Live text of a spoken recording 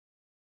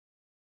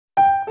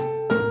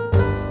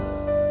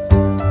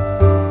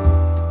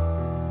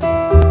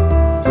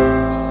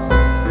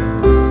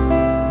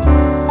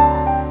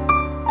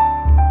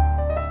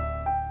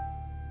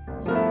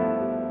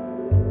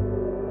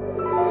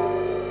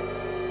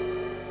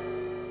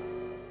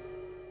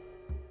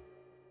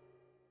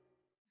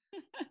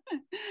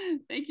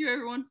Thank you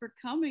everyone for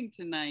coming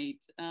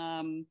tonight.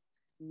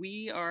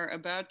 We are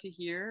about to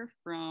hear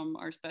from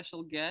our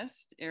special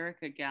guest,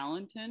 Erika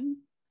Galentin.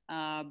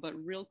 But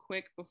real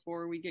quick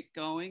before we get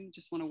going,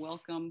 just want to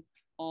welcome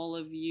all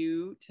of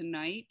you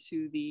tonight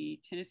to the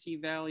Tennessee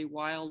Valley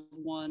Wild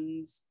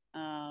Ones.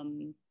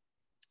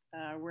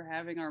 We're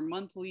having our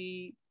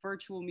monthly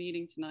virtual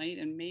meeting tonight,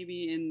 and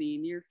maybe in the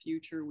near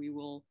future, we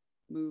will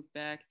move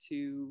back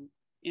to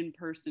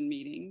in-person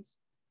meetings.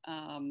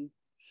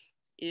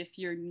 If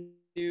you're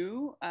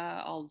new,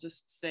 I'll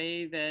just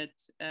say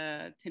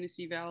that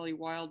Tennessee Valley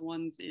Wild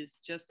Ones is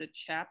just a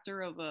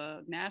chapter of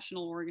a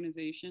national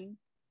organization.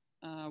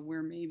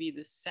 We're maybe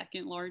the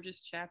second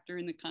largest chapter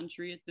in the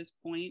country at this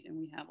point, and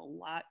we have a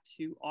lot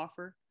to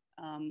offer,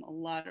 a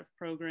lot of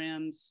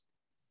programs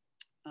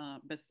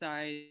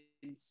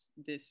besides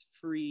this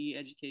free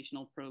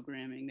educational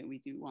programming that we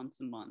do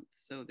once a month.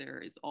 So there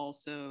is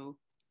also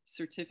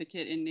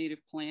certificate in native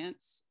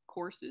plants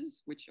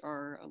courses, which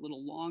are a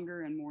little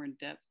longer and more in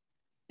depth,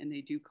 and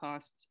they do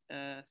cost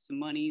some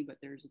money, but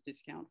there's a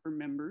discount for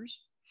members.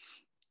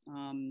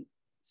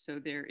 So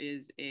there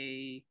is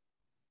a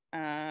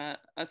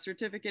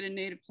certificate in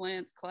native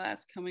plants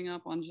class coming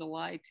up on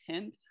July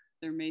 10th.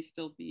 There may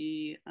still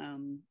be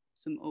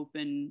some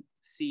open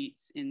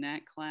seats in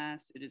that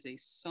class. It is a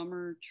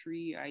summer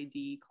tree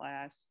ID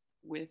class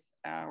with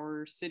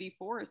our city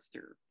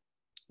forester.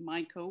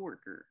 My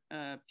coworker,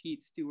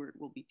 Pete Stewart,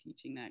 will be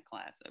teaching that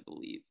class, I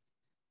believe.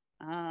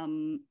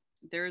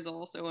 There is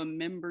also a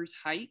members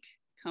hike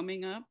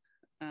coming up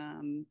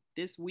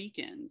this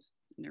weekend.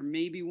 There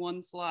may be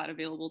one slot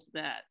available to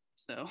that.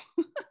 So,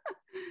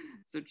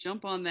 so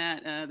jump on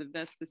that. The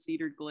Vesta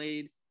Cedar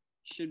Glade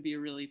should be a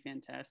really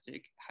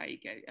fantastic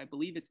hike. I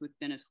believe it's with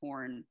Dennis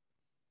Horn,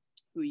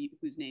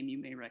 whose name you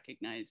may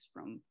recognize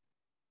from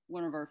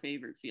one of our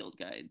favorite field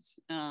guides.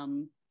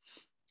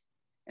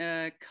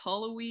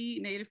 Cullowhee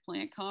Native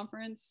Plant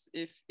Conference,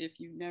 if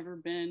you've never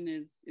been,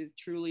 is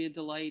truly a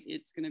delight.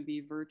 It's going to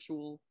be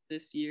virtual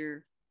this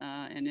year,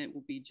 and it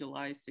will be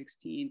July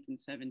 16th and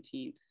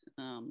 17th.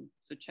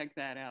 So check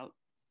that out.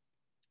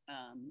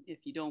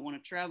 If you don't want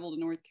to travel to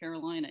North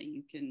Carolina,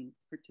 you can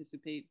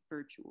participate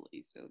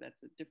virtually. So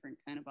that's a different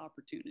kind of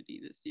opportunity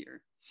this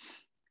year.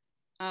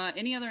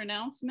 Any other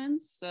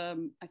announcements? I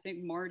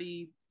think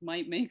Marty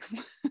might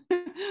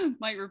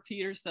might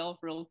repeat herself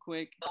real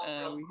quick. We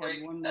have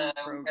one more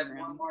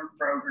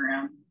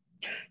program.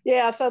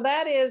 Yeah, so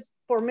that is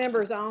for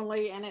members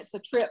only, and it's a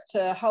trip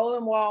to Hole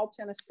in Wall,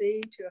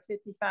 Tennessee, to a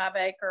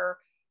 55-acre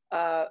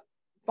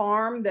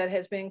farm that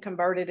has been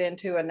converted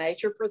into a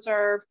nature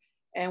preserve.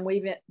 And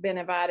we've been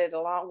invited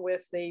along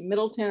with the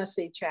Middle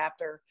Tennessee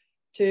chapter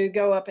to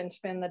go up and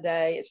spend the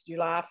day. It's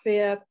July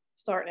 5th,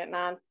 starting at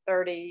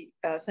 9:30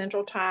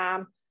 Central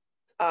Time.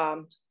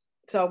 So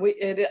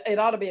it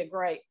ought to be a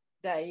great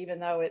day, even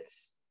though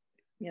it's,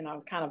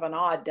 kind of an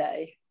odd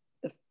day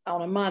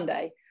on a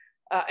Monday,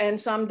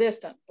 and some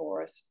distance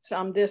for us.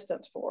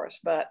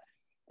 But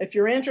if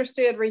you're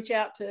interested, reach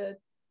out to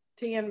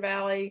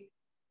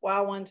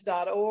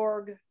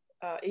tnvalleywildones.org,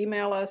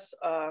 email us,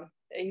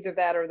 either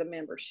that or the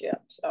membership.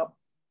 So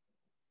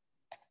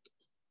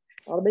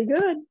that'll be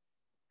good.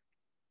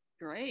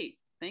 Great.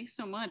 Thanks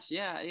so much.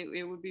 Yeah,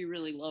 it would be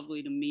really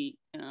lovely to meet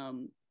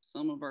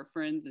some of our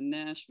friends in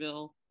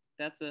Nashville.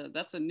 That's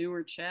a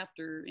newer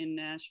chapter in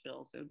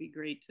Nashville, so it'd be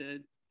great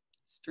to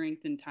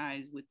strengthen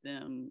ties with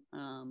them.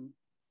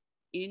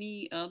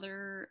 Any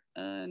other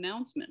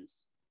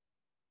announcements?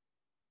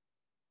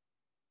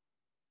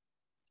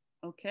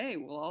 Okay,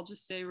 well, I'll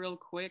just say real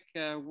quick,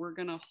 we're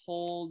gonna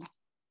hold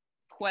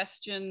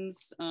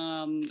questions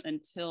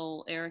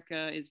until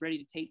Erika is ready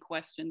to take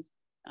questions.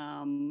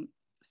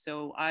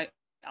 So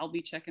I'll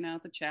be checking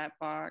out the chat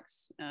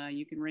box.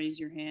 You can raise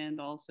your hand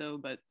also,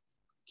 but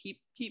keep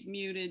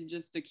muted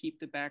just to keep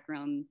the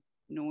background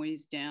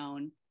noise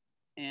down.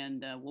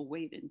 And we'll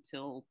wait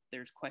until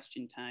there's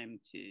question time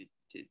to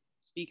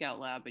speak out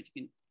loud, but you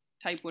can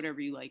type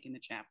whatever you like in the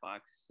chat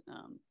box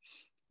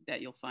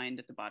that you'll find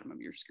at the bottom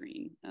of your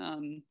screen.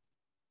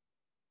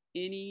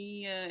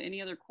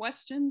 Any other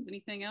questions?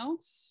 Anything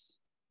else?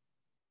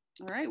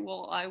 All right.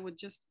 Well, I would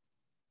just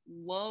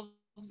love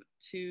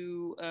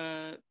to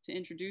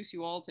introduce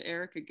you all to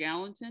Erika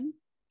Galentin.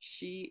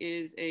 She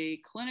is a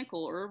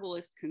clinical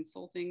herbalist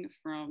consulting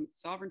from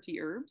Sovereignty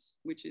Herbs,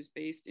 which is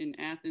based in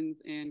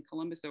Athens and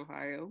Columbus,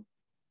 Ohio.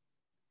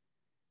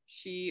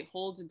 She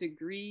holds a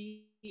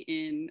degree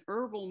in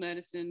herbal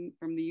medicine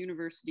from the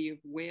University of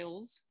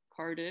Wales,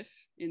 Cardiff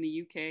in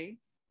the UK,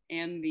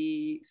 and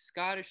the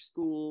Scottish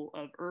School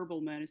of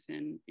Herbal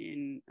Medicine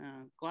in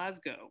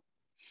Glasgow.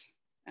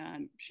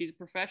 She's a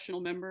professional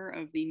member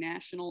of the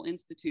National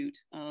Institute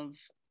of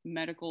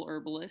Medical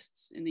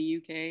Herbalists in the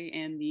UK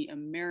and the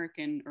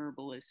American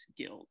Herbalists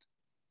Guild.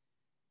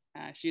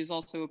 She is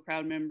also a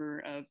proud member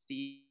of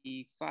the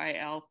Phi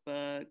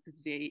Alpha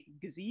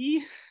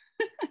Xi,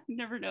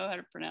 never know how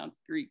to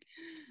pronounce Greek,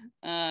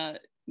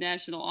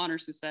 National Honor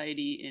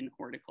Society in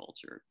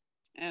Horticulture.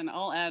 And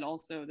I'll add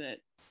also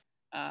that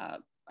I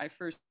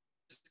first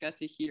got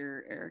to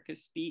hear Erika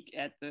speak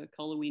at the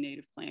Cullowhee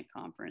Native Plant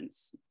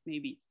Conference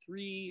maybe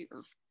 3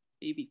 or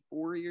maybe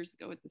 4 years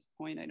ago at this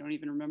point. I don't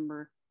even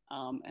remember.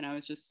 And I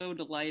was just so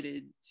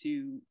delighted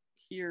to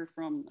hear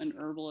from an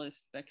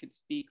herbalist that could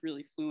speak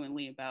really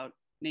fluently about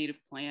native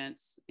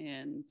plants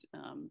and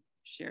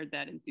shared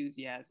that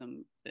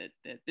enthusiasm that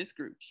this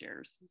group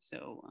shares.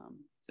 So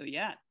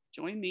yeah,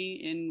 join me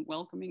in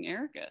welcoming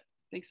Erika.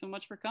 Thanks so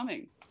much for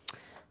coming.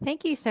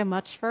 Thank you so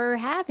much for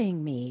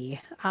having me.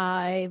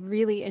 I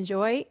really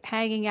enjoy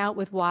hanging out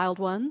with wild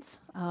ones.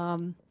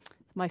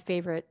 My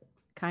favorite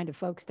kind of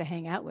folks to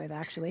hang out with,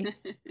 actually.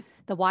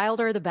 The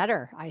wilder, the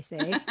better, I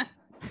say.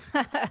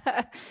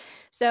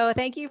 So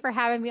thank you for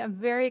having me. I'm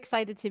very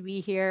excited to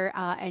be here.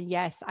 And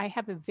yes, I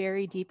have a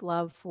very deep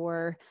love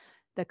for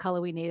the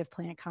Cullowhee Native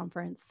Plant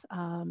Conference.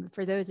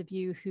 For those of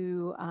you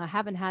who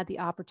haven't had the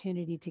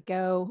opportunity to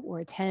go or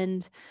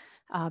attend,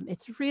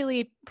 it's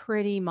really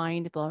pretty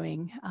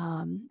mind-blowing.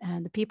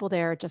 And the people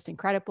there are just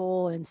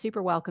incredible and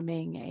super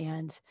welcoming,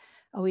 and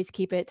always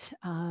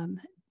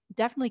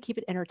definitely keep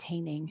it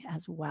entertaining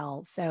as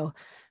well. So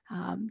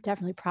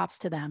definitely props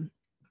to them.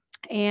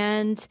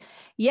 And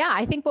yeah,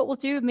 I think what we'll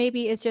do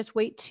maybe is just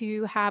wait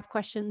to have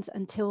questions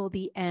until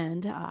the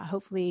end.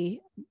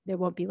 Hopefully there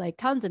won't be like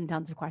tons and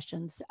tons of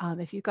questions.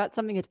 If you've got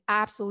something that's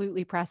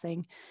absolutely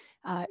pressing,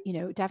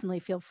 definitely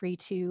feel free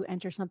to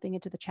enter something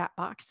into the chat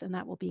box and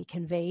that will be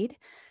conveyed.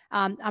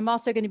 I'm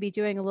also going to be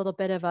doing a little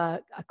bit of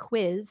a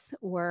quiz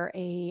or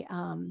a,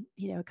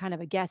 kind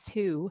of a guess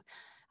who.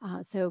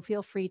 So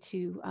feel free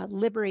to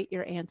liberate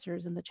your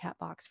answers in the chat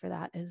box for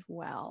that as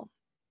well.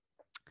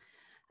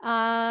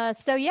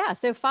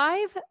 So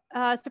 5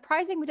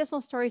 surprising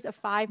medicinal stories of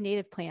 5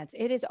 native plants.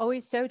 It is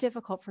always so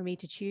difficult for me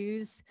to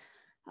choose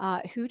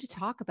who to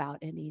talk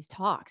about in these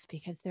talks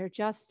because they're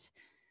just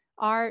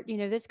are,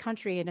 this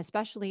country and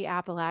especially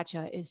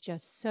Appalachia is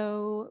just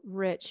so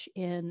rich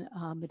in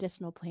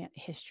medicinal plant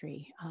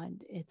history.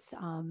 And it's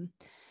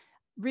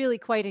really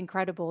quite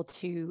incredible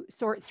to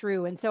sort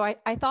through. And so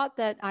I thought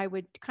that I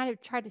would kind of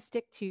try to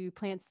stick to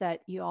plants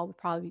that you all would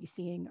probably be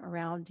seeing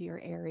around your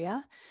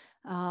area.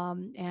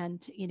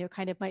 And,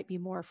 kind of might be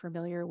more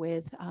familiar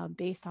with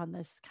based on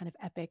this kind of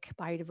epic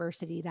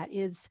biodiversity that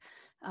is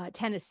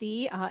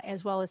Tennessee,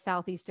 as well as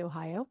Southeast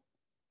Ohio.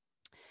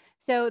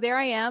 So there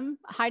I am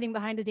hiding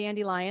behind a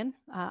dandelion,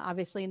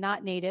 obviously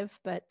not native,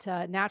 but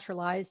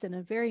naturalized and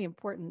a very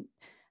important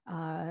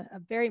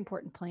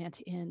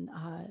plant in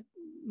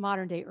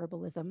modern day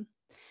herbalism.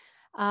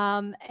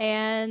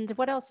 And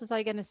what else was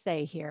I going to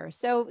say here?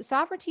 So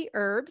Sovereignty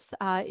Herbs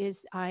I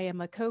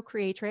am a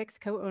co-creatrix,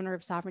 co-owner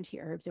of Sovereignty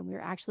Herbs, and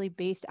we're actually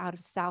based out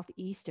of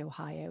Southeast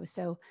Ohio.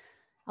 So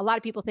a lot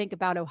of people think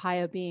about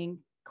Ohio being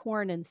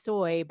corn and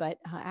soy, but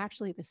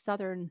actually the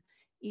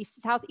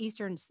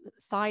southeastern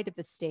side of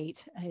the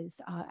state is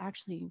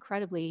actually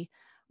incredibly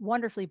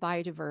wonderfully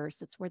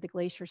biodiverse. It's where the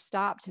glaciers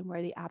stopped and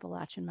where the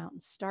Appalachian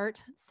Mountains start.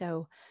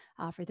 So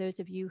for those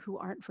of you who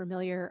aren't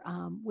familiar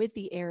with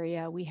the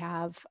area, we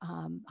have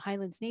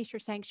Highlands Nature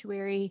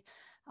Sanctuary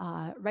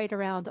right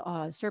around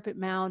Serpent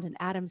Mound in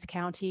Adams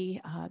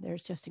County.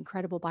 There's just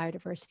incredible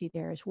biodiversity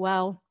there as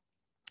well.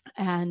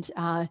 And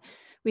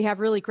we have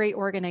really great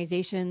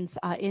organizations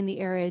in the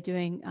area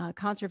doing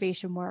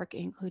conservation work,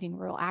 including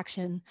Rural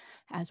Action,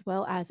 as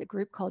well as a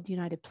group called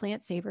United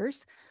Plant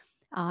Savers.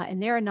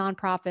 And they're a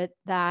nonprofit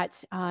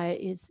that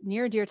is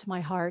near and dear to my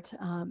heart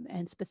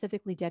and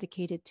specifically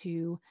dedicated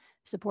to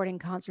supporting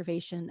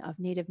conservation of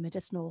native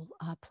medicinal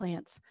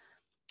plants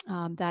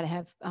that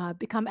have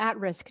become at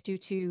risk due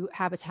to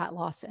habitat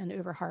loss and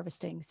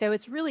overharvesting. So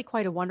it's really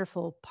quite a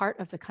wonderful part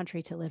of the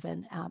country to live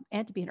in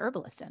and to be an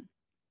herbalist in.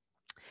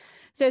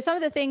 So some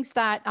of the things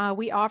that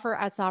we offer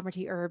at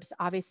Sovereignty Herbs,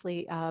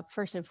 obviously,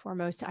 first and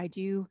foremost, I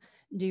do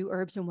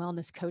herbs and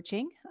wellness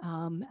coaching.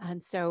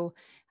 And so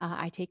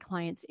I take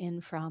clients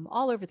in from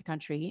all over the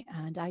country,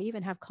 and I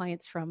even have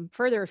clients from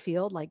further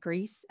afield like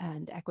Greece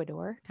and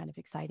Ecuador, kind of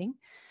exciting.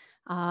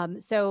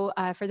 So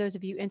for those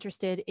of you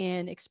interested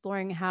in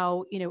exploring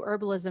how,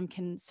 herbalism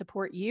can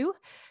support you,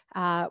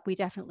 we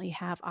definitely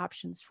have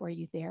options for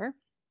you there.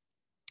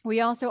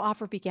 We also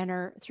offer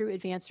beginner through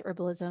advanced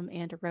herbalism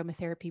and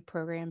aromatherapy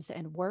programs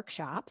and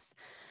workshops.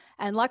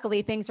 And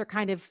luckily, things are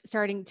kind of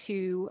starting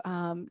to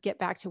get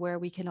back to where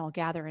we can all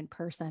gather in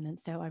person. And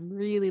so I'm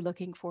really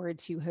looking forward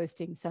to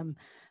hosting some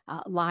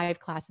live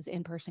classes,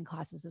 in-person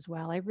classes as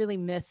well. I really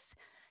miss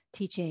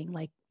teaching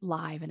like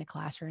live in a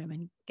classroom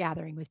and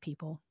gathering with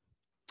people.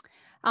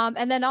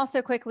 And then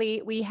also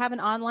quickly, we have an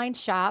online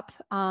shop.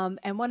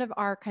 And one of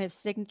our kind of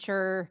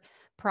signature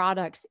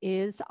products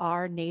is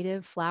our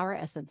native flower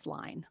essence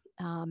line.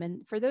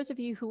 And for those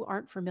of you who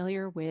aren't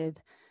familiar with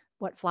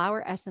what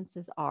flower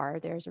essences are,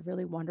 there's a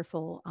really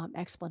wonderful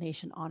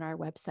explanation on our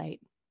website.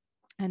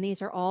 And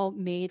these are all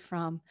made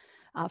from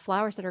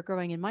flowers that are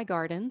growing in my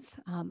gardens.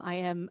 I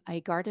am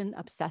a garden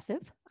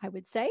obsessive, I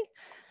would say.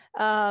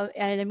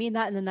 And I mean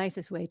that in the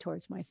nicest way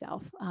towards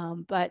myself.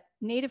 But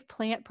native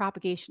plant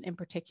propagation in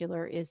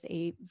particular is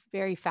a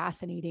very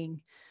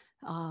fascinating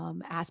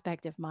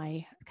aspect of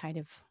my kind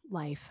of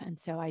life. And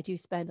so I do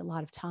spend a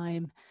lot of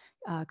time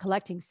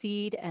collecting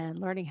seed and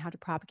learning how to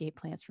propagate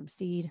plants from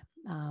seed,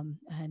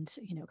 and,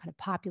 kind of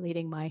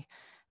populating my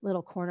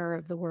little corner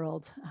of the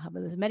world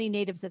with as many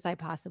natives as I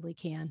possibly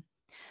can.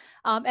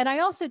 And I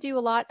also do a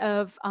lot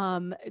of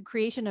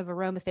creation of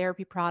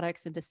aromatherapy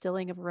products and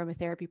distilling of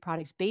aromatherapy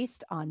products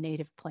based on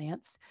native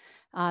plants.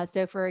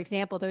 So for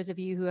example, those of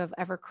you who have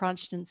ever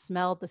crunched and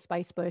smelled the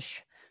spice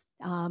bush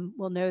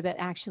will know that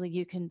actually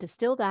you can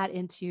distill that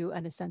into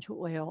an essential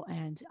oil,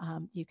 and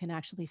you can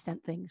actually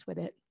scent things with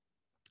it.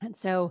 And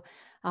so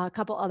a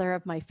couple other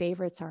of my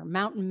favorites are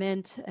mountain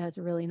mint as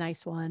a really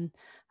nice one.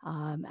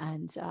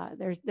 And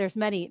there's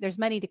many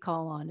to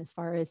call on as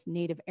far as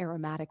native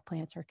aromatic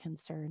plants are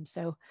concerned.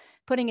 So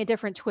putting a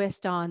different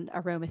twist on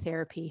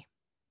aromatherapy.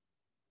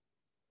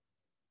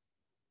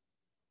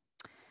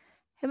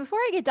 And before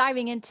I get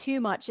diving in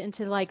too much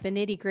into like the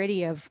nitty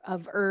gritty of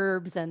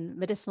herbs and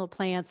medicinal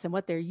plants and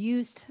what they're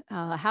used,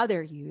 how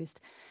they're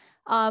used,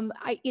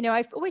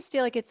 I always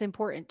feel like it's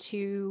important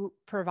to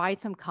provide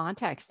some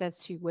context as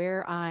to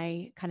where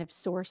I kind of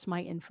source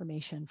my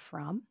information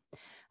from.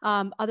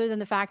 Other than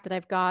the fact that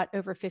I've got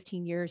over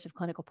 15 years of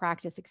clinical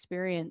practice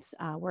experience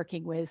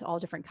working with all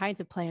different kinds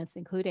of plants,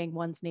 including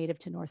ones native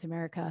to North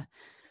America,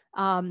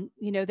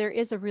 there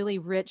is a really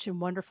rich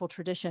and wonderful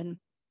tradition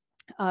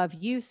of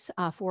use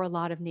for a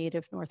lot of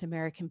native North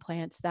American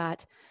plants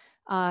that,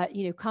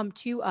 come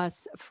to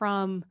us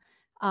from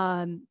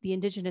the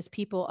indigenous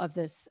people of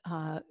this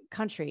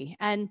country.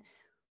 And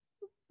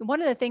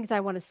one of the things I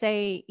want to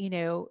say,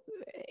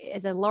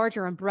 as a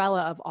larger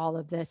umbrella of all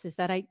of this, is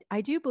that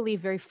I do believe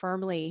very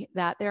firmly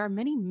that there are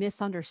many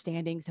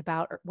misunderstandings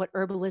about what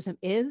herbalism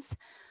is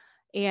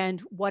and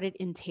what it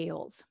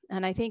entails.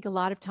 And I think a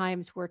lot of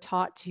times we're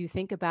taught to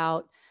think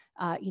about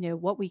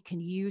what we can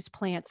use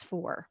plants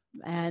for.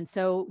 And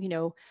so,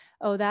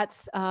 oh,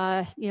 that's,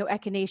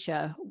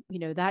 echinacea,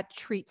 that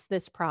treats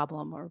this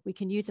problem, or we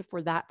can use it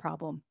for that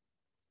problem.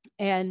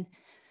 And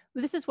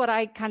this is what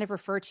I kind of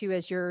refer to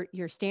as your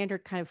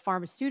standard kind of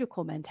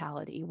pharmaceutical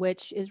mentality,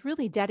 which is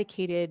really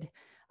dedicated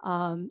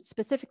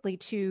specifically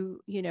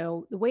to,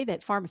 the way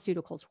that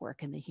pharmaceuticals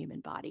work in the human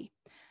body.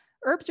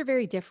 Herbs are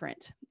very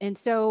different. And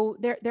so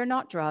they're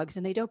not drugs,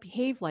 and they don't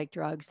behave like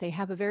drugs. They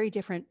have a very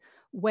different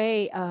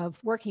way of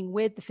working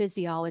with the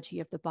physiology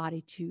of the body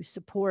to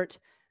support,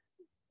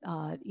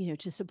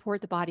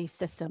 the body's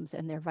systems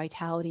and their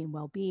vitality and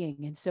well-being.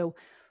 And so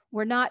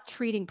we're not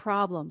treating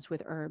problems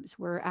with herbs.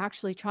 We're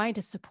actually trying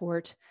to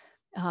support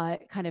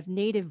kind of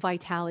native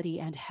vitality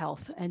and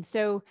health. And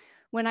so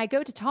when I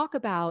go to talk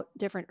about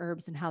different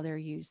herbs and how they're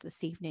used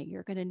this evening,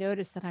 you're going to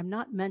notice that I'm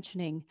not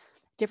mentioning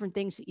different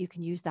things that you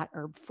can use that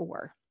herb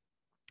for.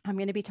 I'm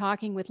going to be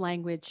talking with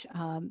language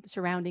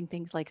surrounding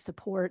things like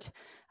support,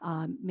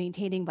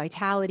 maintaining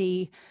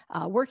vitality,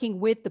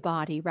 working with the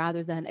body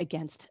rather than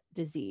against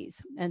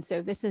disease. And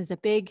so this is a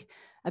big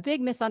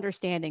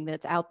misunderstanding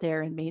that's out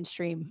there in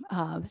mainstream,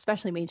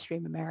 especially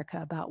mainstream America,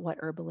 about what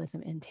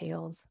herbalism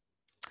entails.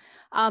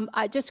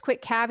 Just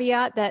quick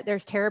caveat that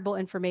there's terrible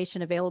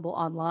information available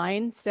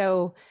online.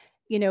 So,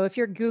 if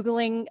you're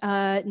Googling,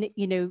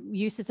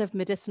 uses of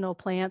medicinal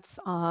plants,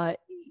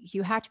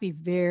 you have to be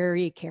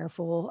very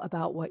careful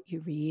about what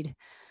you read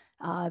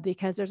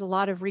because there's a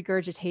lot of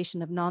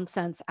regurgitation of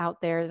nonsense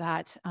out there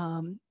that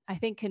I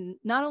think can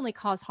not only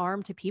cause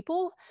harm to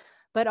people,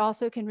 but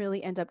also can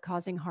really end up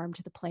causing harm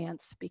to the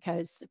plants,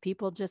 because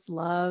people just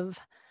love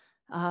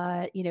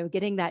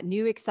getting that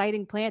new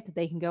exciting plant that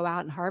they can go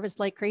out and harvest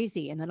like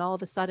crazy. And then all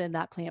of a sudden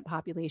that plant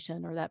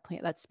population, or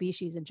that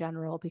species in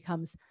general,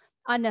 becomes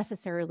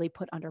unnecessarily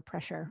put under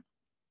pressure.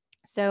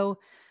 So,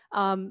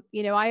 I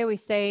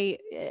always say,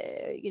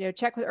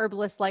 check with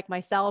herbalists like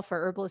myself or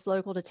herbalists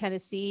local to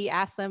Tennessee,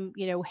 ask them,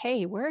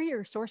 hey, where are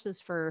your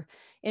sources for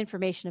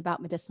information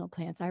about medicinal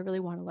plants? I really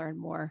want to learn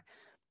more.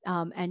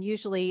 And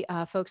usually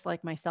folks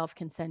like myself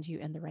can send you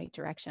in the right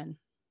direction.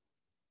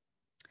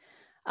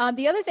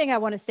 The other thing I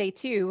want to say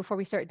too, before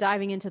we start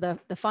diving into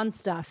the fun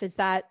stuff, is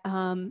that,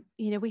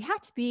 we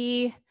have to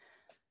be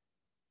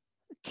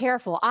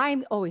careful.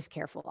 I'm always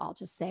careful, I'll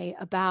just say,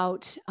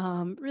 about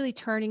really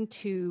turning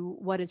to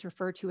what is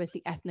referred to as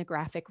the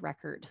ethnographic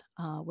record,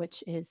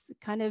 which is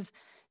kind of,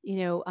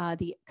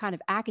 the kind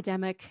of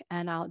academic,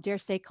 and I'll dare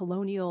say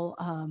colonial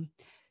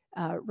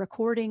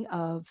recording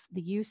of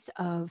the use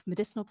of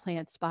medicinal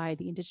plants by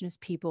the indigenous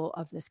people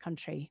of this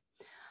country.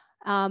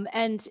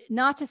 And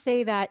not to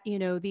say that,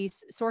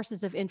 these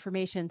sources of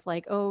informations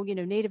like,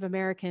 Native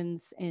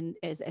Americans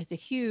is a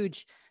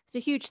huge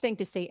thing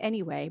to say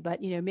anyway,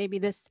 but, maybe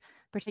this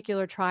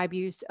particular tribe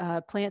used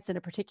plants in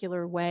a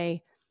particular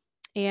way.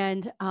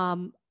 And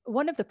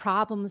one of the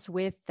problems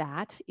with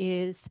that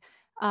is,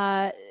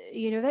 that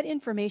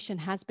information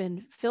has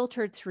been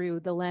filtered through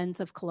the lens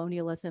of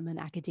colonialism and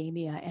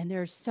academia. And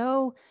there's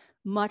so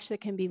much that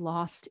can be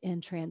lost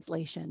in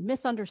translation,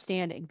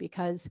 misunderstanding,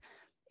 because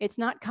it's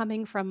not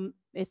coming from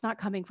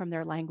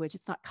their language.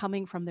 It's not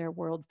coming from their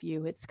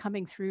worldview. It's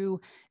coming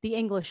through the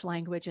English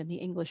language and the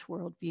English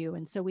worldview.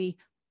 And so we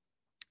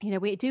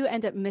we do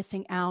end up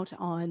missing out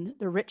on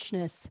the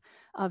richness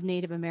of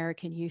Native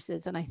American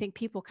uses. And I think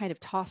people kind of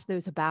toss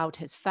those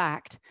about as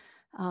fact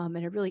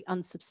in a really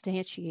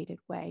unsubstantiated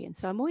way. And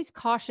so I'm always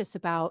cautious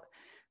about,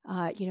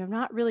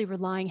 not really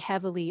relying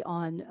heavily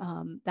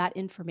on that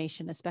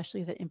information,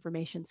 especially if that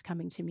information's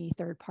coming to me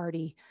third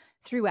party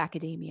through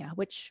academia,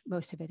 which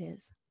most of it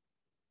is.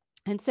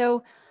 And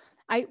so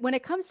when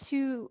it comes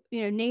to,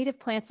 native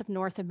plants of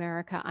North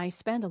America, I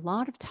spend a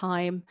lot of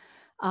time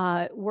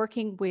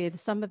working with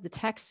some of the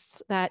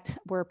texts that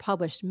were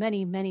published,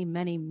 many, many,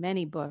 many,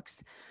 many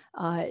books,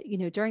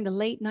 during the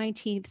late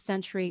 19th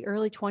century,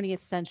 early 20th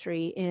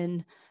century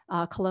in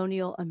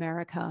colonial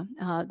America.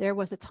 There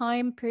was a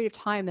period of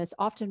time that's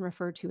often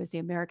referred to as the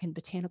American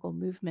Botanical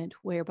Movement,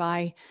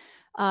 whereby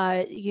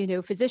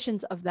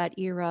physicians of that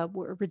era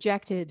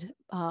rejected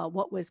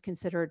what was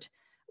considered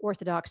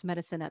orthodox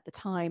medicine at the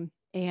time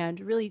and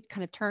really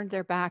kind of turned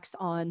their backs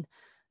on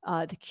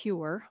the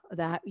cure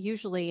that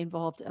usually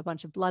involved a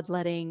bunch of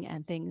bloodletting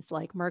and things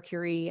like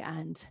mercury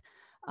and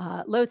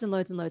loads and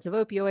loads and loads of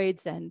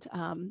opioids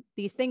and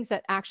these things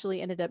that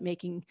actually ended up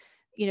making,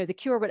 the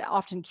cure would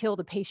often kill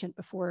the patient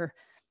before,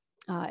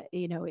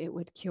 it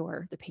would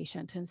cure the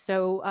patient. And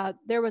so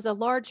there was a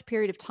large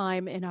period of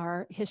time in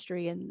our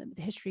history and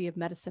the history of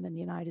medicine in the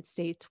United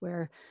States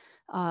where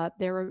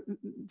there were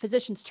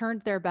physicians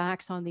turned their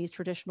backs on these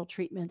traditional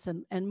treatments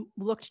and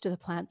looked to the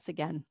plants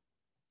again.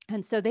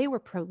 And so they were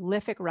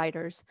prolific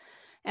writers.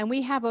 And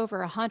we have over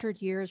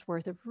 100 years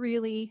worth of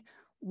really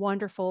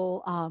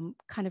wonderful,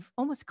 kind of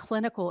almost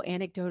clinical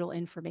anecdotal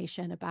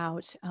information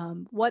about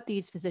what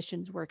these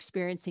physicians were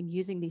experiencing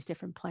using these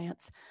different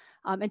plants.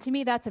 And to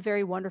me, that's a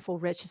very wonderful,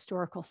 rich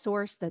historical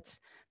source that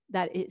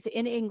is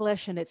in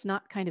English, and it's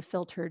not kind of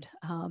filtered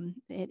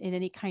in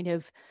any kind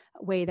of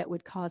way that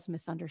would cause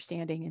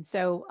misunderstanding. And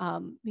so,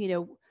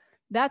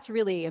 that's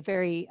really a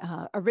very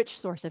a rich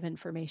source of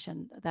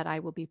information that I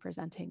will be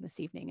presenting this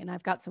evening. And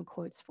I've got some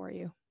quotes for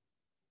you.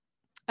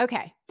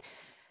 Okay.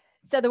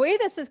 So the way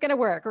this is going to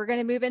work, we're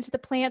going to move into the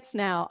plants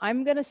now.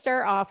 I'm going to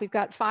start off, we've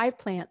got 5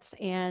 plants.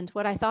 And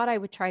what I thought I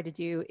would try to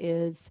do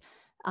is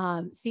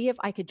see if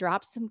I could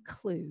drop some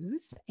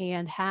clues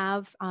and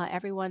have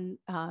everyone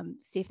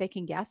see if they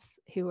can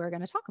guess who we're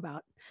going to talk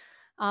about.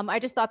 I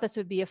just thought this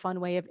would be a fun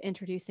way of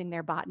introducing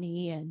their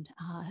botany and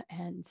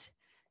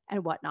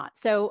whatnot.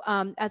 So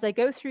as I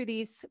go through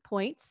these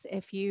points,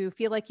 if you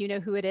feel like you know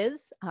who it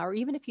is, or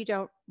even if you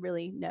don't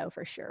really know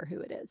for sure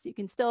who it is, you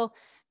can still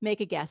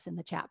make a guess in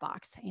the chat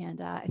box. And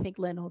I think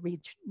Lynn will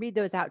read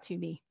those out to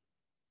me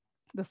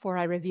before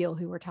I reveal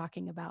who we're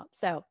talking about.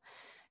 So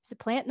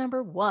plant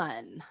number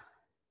 1.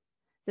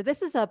 So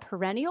this is a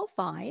perennial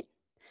vine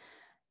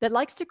that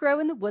likes to grow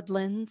in the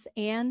woodlands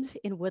and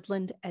in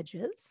woodland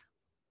edges.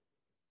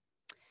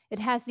 It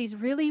has these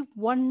really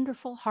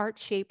wonderful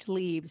heart-shaped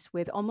leaves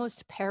with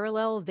almost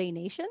parallel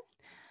venation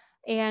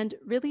and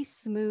really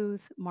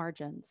smooth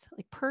margins,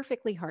 like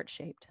perfectly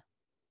heart-shaped.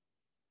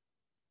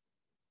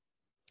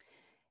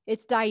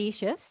 It's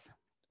dioecious,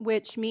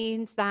 which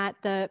means that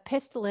the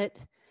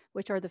pistillate,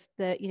 which are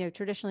the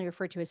traditionally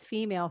referred to as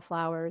female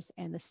flowers,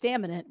 and the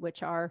staminate,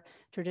 which are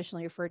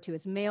traditionally referred to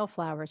as male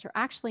flowers, are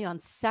actually on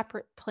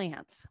separate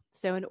plants.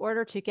 So in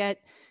order to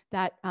get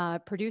that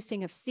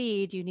producing of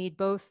seed, you need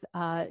both,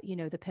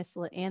 the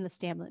pistillate and the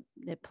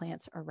staminate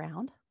plants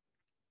around.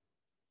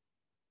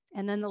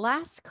 And then the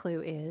last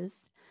clue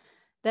is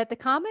that the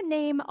common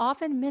name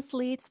often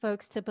misleads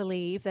folks to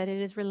believe that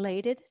it is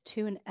related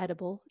to an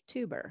edible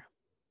tuber.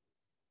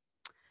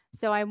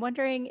 So I'm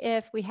wondering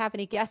if we have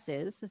any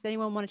guesses. Does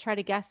anyone want to try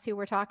to guess who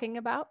we're talking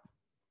about?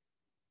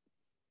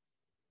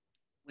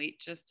 Wait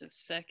just a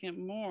second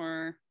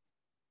more.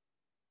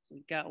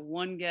 We've got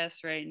one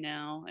guess right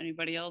now.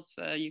 Anybody else?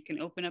 You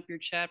can open up your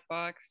chat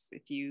box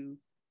if you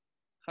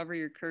hover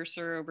your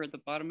cursor over at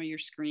the bottom of your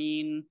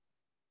screen.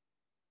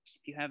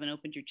 If you haven't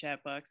opened your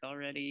chat box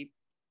already.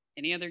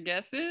 Any other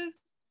guesses?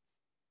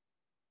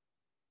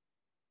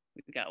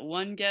 We've got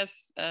one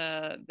guess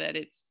that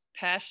it's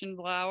passion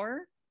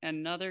flower.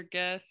 Another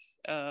guess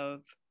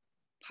of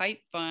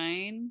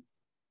pipevine,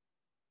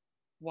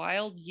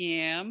 wild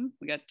yam.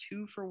 We got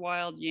 2 for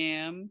wild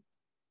yam.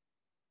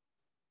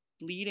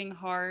 Bleeding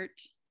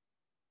heart,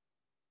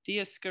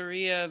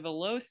 Dioscorea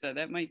villosa.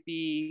 That might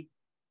be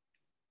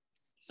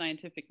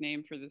scientific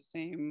name for the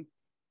same.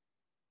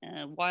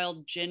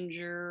 Wild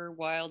ginger,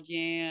 wild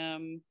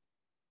yam.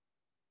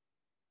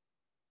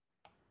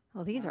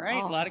 Well, these are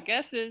all, a lot of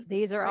guesses.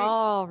 These are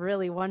all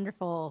really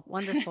wonderful,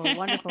 wonderful,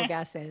 wonderful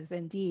guesses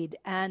indeed.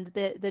 And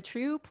the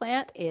true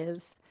plant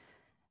is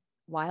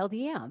wild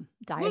yam,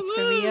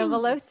 Dioscorea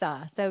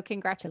villosa. So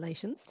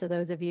congratulations to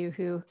those of you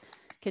who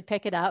could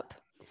pick it up.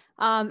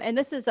 And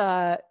this is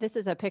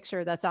a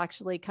picture that's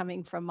actually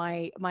coming from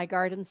my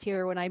gardens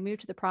here. When I moved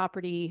to the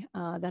property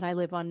that I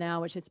live on now,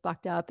 which is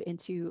bucked up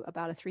into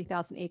about a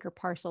 3,000 acre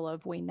parcel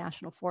of Wayne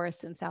National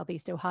Forest in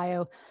Southeast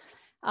Ohio.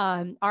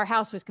 Our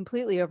house was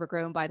completely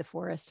overgrown by the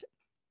forest.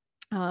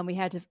 We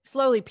had to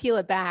slowly peel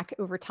it back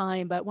over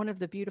time, but one of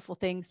the beautiful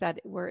things that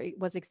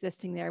was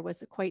existing there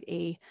was quite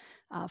a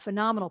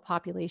phenomenal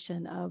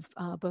population of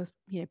both,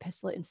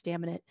 pistillate and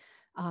staminate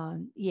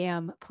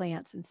yam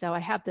plants. And so I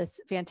have this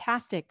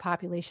fantastic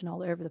population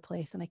all over the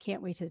place, and I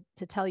can't wait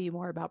to tell you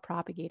more about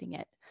propagating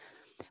it.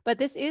 But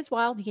this is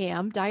wild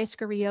yam.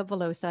 Dioscorea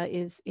villosa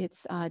is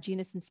its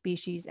genus and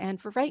species. And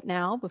for right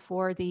now,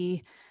 before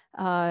the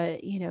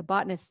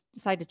botanists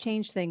decide to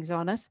change things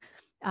on us,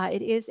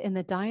 it is in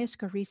the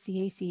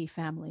Dioscoreaceae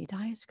family.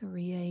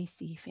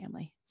 Dioscoreaceae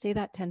family. Say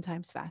that 10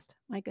 times fast.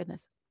 My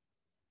goodness.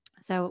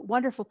 So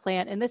wonderful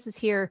plant. And this is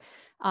here.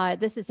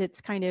 This is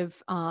its kind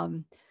of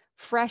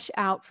fresh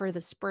out for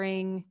the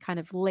spring, kind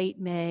of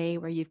late May,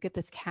 where you've got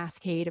this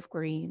cascade of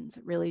greens.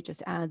 It really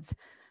just adds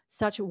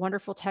such a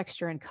wonderful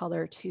texture and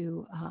color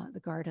to the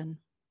garden.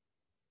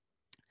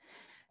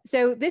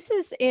 So this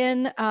is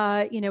in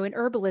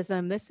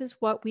herbalism, this is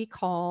what we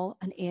call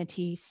an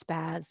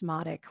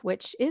antispasmodic,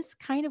 which is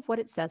kind of what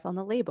it says on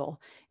the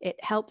label.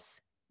 It helps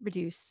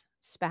reduce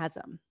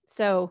spasm.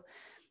 So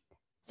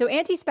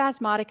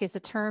antispasmodic is a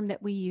term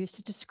that we use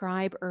to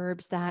describe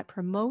herbs that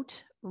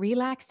promote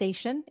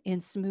relaxation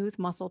in smooth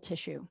muscle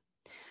tissue.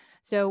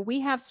 So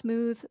we have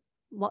smooth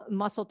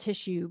muscle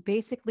tissue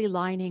basically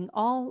lining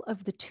all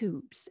of the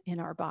tubes in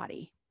our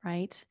body,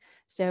 right?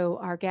 So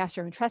our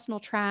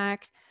gastrointestinal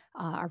tract,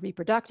 our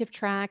reproductive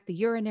tract, the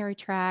urinary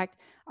tract,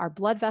 our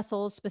blood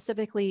vessels,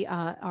 specifically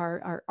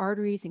our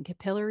arteries and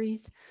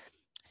capillaries.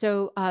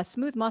 So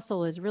smooth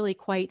muscle is really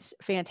quite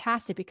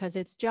fantastic because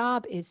its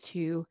job is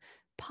to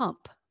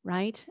pump,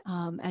 right?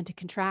 And to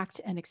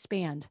contract and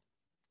expand.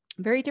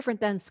 Very different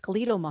than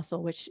skeletal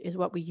muscle, which is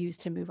what we use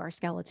to move our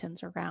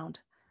skeletons around.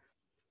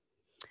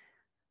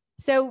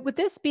 So with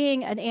this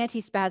being an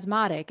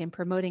antispasmodic and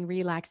promoting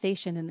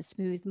relaxation in the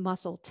smooth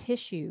muscle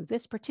tissue,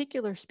 this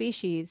particular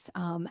species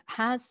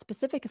has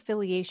specific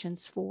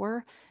affiliations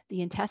for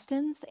the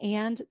intestines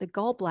and the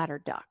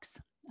gallbladder ducts.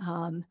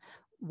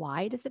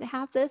 Why does it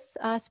have this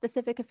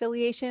specific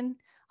affiliation?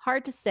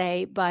 Hard to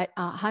say, but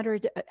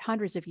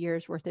hundreds of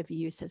years worth of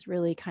use has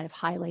really kind of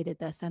highlighted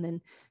this. And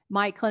in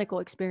my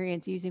clinical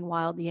experience using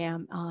wild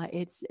yam,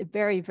 it's a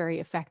very, very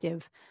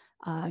effective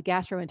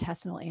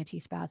gastrointestinal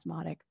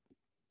antispasmodic.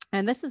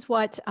 And this is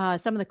what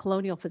some of the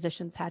colonial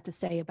physicians had to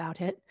say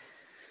about it.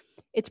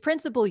 Its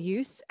principal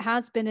use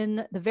has been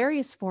in the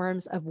various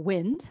forms of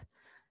wind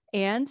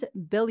and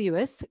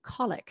bilious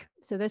colic.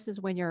 So this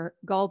is when your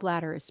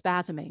gallbladder is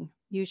spasming,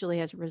 usually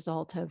as a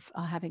result of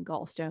having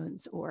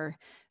gallstones or,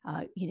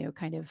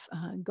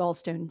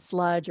 gallstone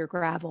sludge or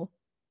gravel,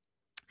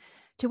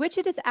 to which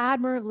it is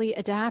admirably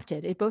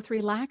adapted. It both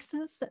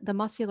relaxes the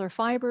muscular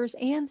fibers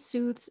and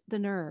soothes the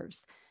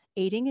nerves,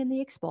 aiding in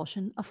the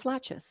expulsion of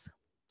flatus.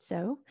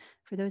 So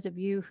for those of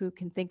you who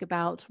can think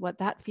about what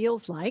that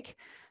feels like,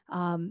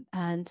 and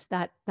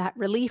that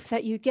relief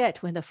that you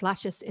get when the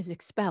flatus is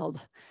expelled,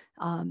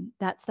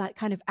 that's that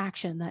kind of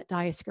action that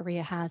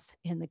Dioscorea has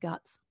in the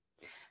guts.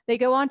 They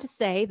go on to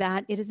say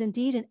that it is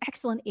indeed an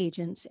excellent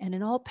agent and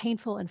in all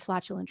painful and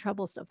flatulent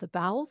troubles of the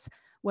bowels,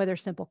 whether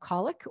simple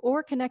colic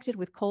or connected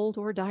with cold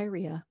or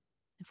diarrhea.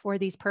 For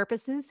these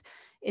purposes,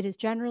 it is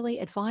generally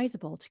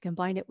advisable to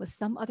combine it with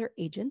some other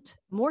agent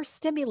more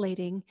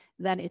stimulating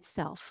than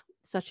itself,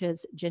 such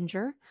as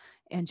ginger,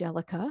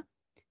 angelica,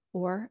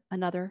 or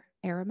another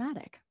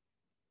aromatic.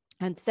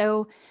 And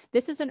so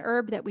this is an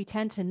herb that we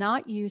tend to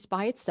not use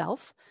by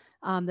itself.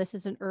 This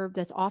is an herb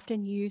that's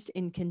often used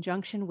in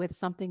conjunction with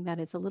something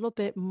that is a little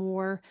bit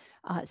more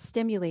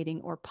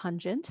stimulating or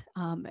pungent.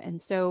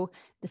 And so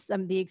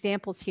some of the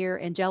examples here,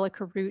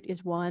 angelica root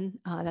is one.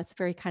 That's a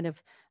very kind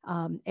of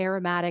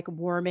aromatic,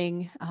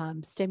 warming,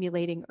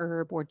 stimulating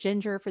herb, or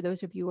ginger. For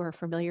those of you who are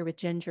familiar with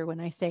ginger, when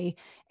I say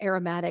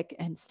aromatic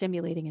and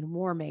stimulating and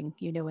warming,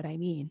 you know what I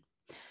mean.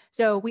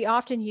 So we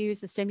often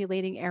use the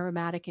stimulating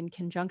aromatic in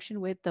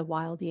conjunction with the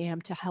wild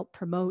yam to help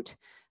promote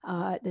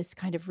this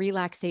kind of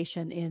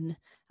relaxation in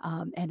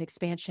and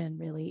expansion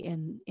really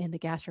in the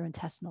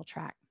gastrointestinal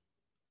tract.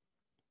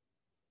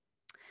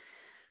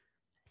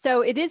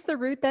 So it is the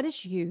root that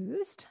is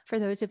used for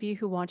those of you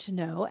who want to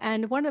know.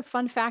 And one of the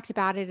fun facts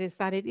about it is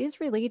that it is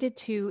related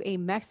to a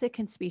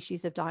Mexican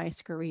species of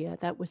Dioscorea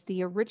that was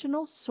the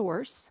original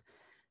source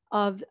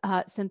of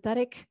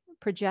synthetic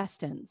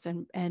progestins.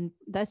 And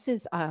this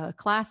is a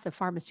class of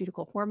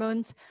pharmaceutical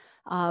hormones,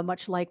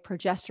 much like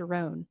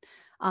progesterone,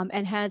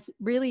 and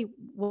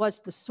was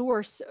the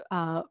source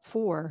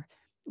for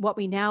what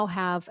we now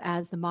have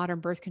as the modern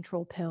birth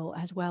control pill,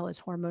 as well as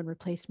hormone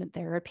replacement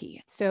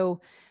therapy.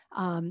 So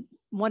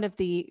one of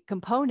the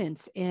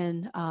components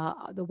in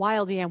the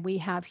wild yam we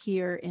have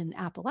here in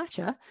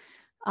Appalachia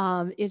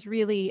is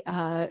really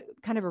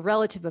kind of a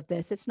relative of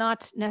this. It's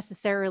not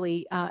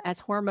necessarily as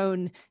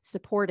hormone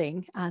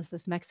supporting as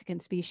this Mexican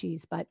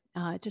species, but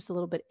just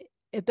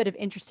a bit of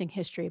interesting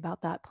history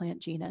about that plant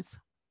genus.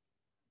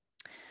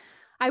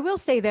 I will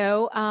say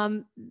though,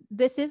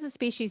 this is a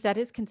species that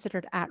is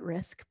considered at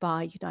risk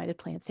by United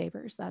Plant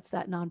Savers. That's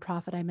that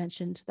nonprofit I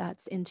mentioned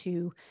that's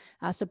into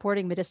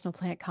supporting medicinal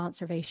plant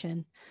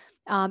conservation.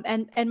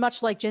 And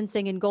much like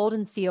ginseng and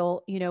golden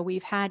seal,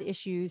 we've had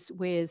issues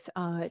with,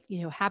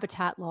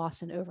 habitat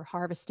loss and over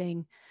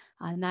harvesting.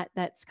 And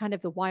that's kind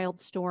of the wild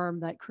storm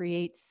that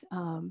creates,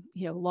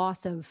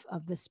 loss of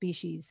the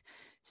species.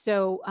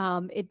 So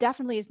it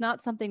definitely is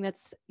not something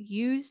that's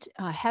used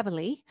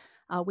heavily.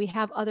 We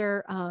have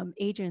other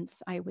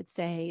agents, I would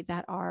say,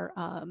 that are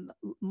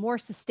more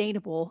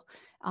sustainable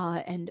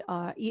and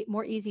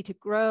more easy to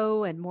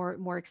grow and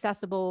more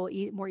accessible,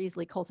 more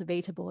easily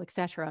cultivatable, et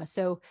cetera.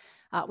 So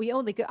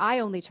I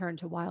only turn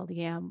to wild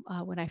yam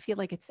when I feel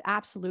like it's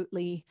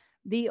absolutely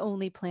the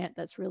only plant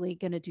that's really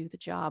going to do the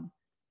job.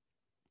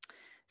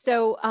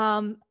 So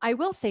I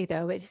will say,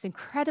 though, it is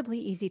incredibly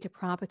easy to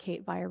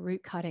propagate via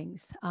root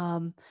cuttings.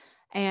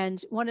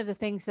 And one of the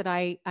things that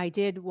I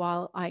did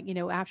while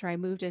after I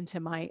moved into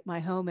my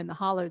home in the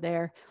hollow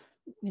there,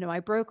 I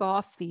broke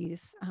off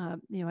these,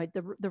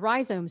 the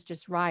rhizomes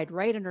just ride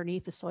right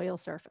underneath the soil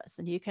surface.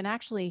 And you can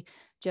actually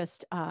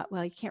just,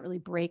 you can't really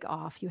break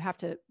off. You have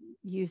to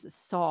use a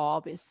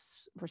saw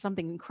for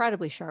something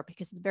incredibly sharp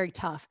because it's very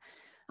tough.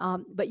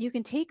 But you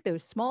can take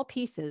those small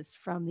pieces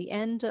from the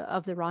end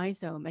of the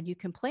rhizome and you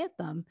can plant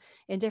them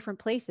in different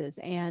places,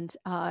 and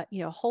a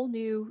whole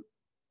new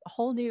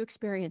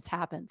experience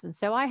happens. And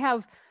so I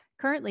have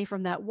currently,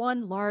 from that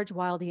one large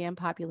wild yam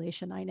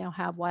population, I now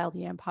have wild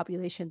yam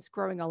populations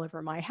growing all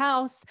over my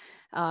house,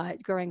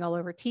 growing all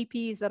over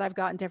teepees that I've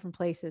got in different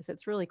places.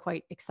 It's really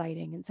quite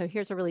exciting. And so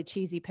here's a really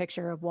cheesy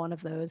picture of one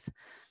of those.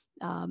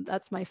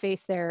 That's my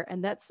face there,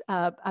 and that's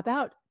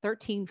about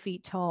 13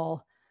 feet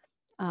tall.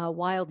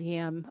 Wild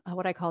yam,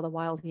 what I call the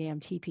wild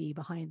yam teepee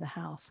behind the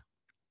house.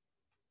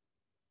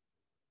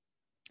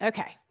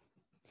 Okay,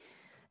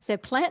 so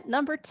plant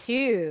number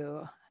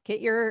 2. Get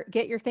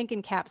your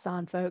thinking caps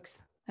on,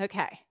 folks.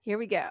 Okay, here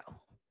we go.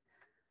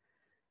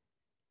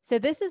 So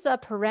this is a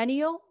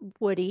perennial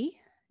woody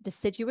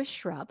deciduous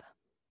shrub,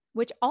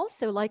 which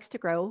also likes to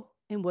grow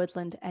in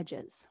woodland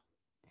edges.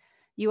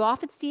 You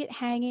often see it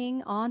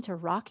hanging onto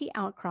rocky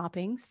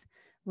outcroppings,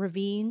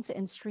 ravines,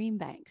 and stream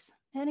banks.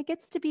 And it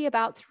gets to be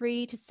about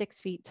 3 to 6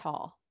 feet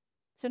tall.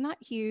 So not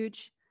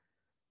huge.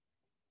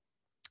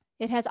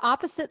 It has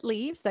opposite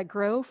leaves that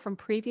grow from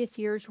previous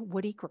year's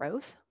woody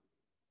growth.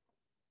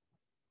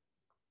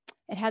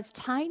 It has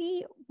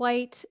tiny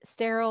white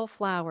sterile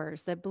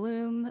flowers that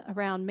bloom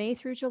around May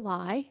through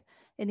July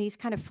in these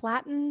kind of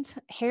flattened,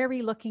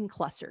 hairy looking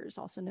clusters,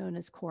 also known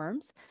as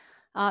corms,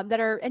 that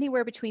are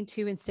anywhere between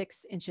 2 and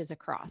 6 inches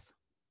across.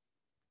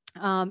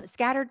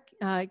 Scattered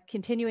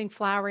continuing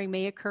flowering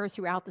may occur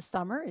throughout the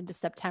summer into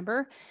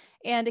September.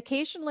 And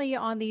occasionally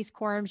on these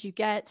corms, you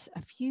get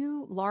a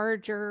few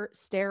larger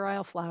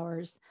sterile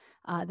flowers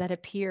that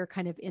appear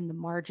kind of in the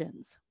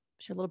margins,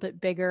 which are a little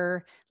bit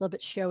bigger, a little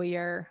bit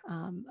showier,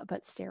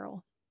 but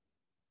sterile.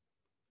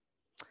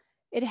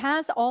 It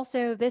has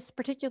also, this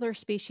particular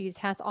species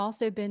has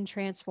also been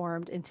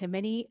transformed into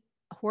many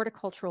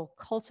horticultural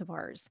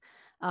cultivars,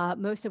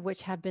 most of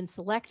which have been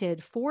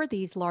selected for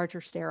these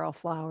larger sterile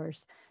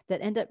flowers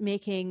that end up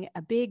making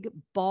a big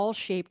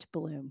ball-shaped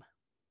bloom.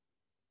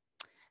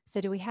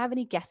 So do we have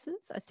any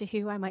guesses as to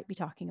who I might be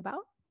talking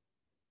about?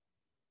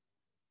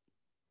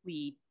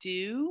 We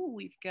do.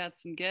 We've got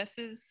some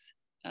guesses.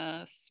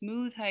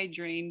 Smooth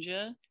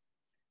hydrangea,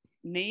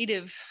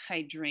 native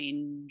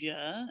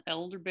hydrangea,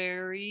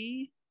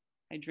 elderberry,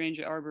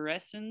 hydrangea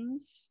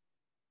arborescens,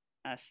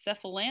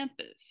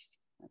 cephalanthus.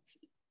 That's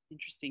an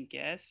interesting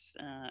guess.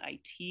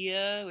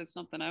 Itea was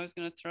something I was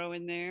going to throw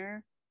in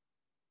there.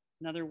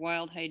 Another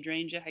wild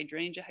hydrangea.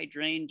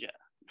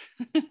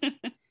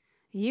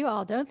 You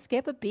all don't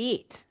skip a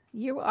beat.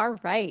 You are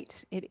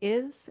right. It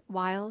is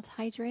wild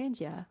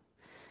hydrangea.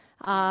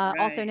 Right.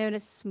 Also known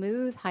as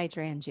smooth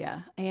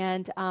hydrangea.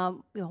 And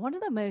one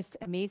of the most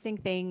amazing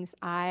things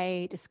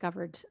I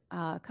discovered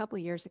a couple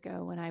of years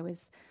ago when I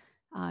was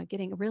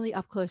getting really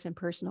up close and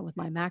personal with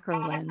my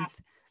macro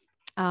lens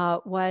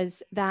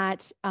was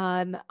that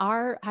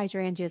our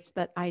hydrangeas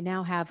that I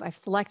now have, I've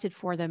selected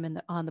for them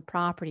on the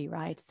property,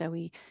 right? So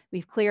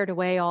we've cleared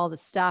away all the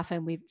stuff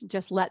and we've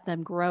just let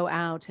them grow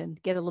out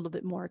and get a little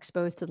bit more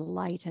exposed to the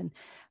light. And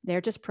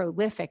they're just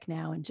prolific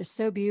now and just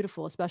so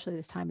beautiful, especially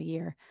this time of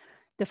year.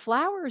 The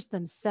flowers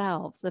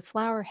themselves, the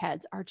flower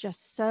heads are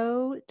just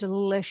so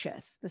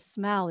delicious. The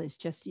smell is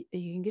just,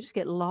 you can just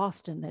get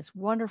lost in this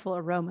wonderful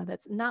aroma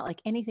that's not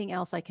like anything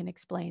else I can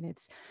explain.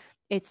 It's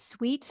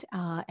sweet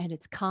and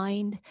it's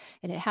kind,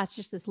 and it has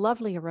just this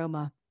lovely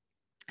aroma.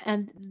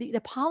 And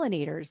the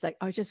pollinators that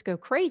just go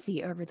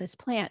crazy over this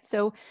plant.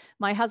 So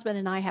my husband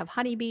and I have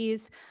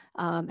honeybees.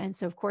 And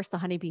so of course the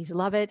honeybees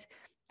love it.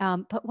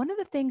 But one of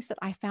the things that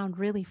I found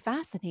really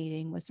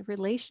fascinating was the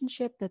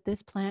relationship that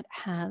this plant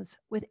has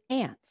with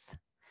ants.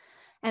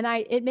 And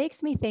it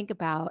makes me think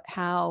about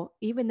how,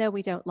 even though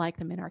we don't like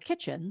them in our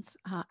kitchens,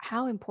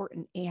 how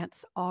important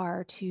ants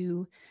are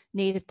to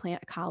native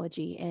plant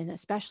ecology, and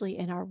especially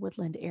in our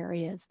woodland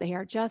areas. They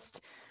are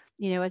just,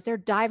 as they're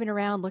diving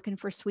around looking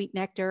for sweet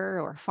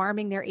nectar or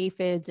farming their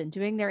aphids and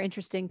doing their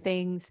interesting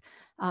things,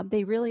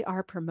 they really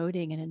are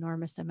promoting an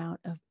enormous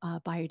amount of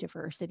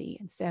biodiversity.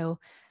 And so,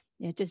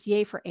 just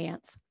yay for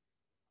ants.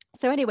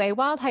 So anyway,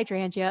 wild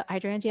hydrangea,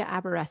 Hydrangea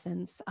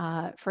arborescens,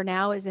 for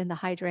now is in the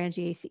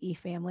Hydrangeaceae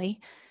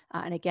family.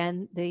 And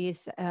again,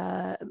 these,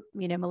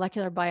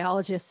 molecular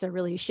biologists are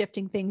really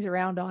shifting things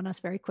around on us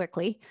very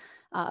quickly.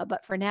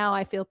 But for now,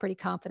 I feel pretty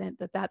confident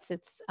that that's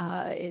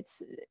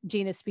its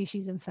genus,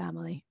 species, and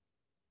family.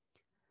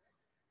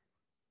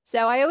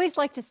 So I always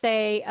like to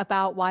say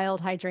about wild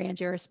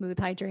hydrangea or smooth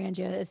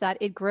hydrangea is that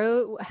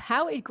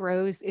how it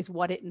grows is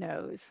what it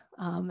knows.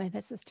 And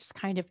this is just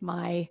kind of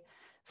my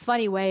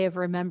funny way of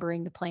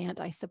remembering the plant,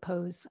 I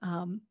suppose.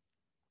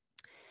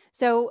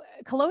 So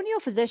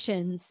colonial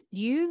physicians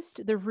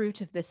used the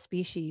root of this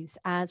species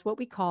as what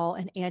we call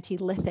an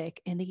antilytic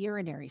in the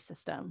urinary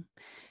system.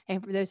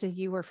 And for those of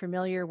you who are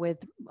familiar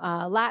with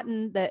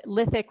Latin, the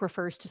lithic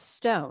refers to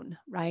stone,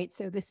 right?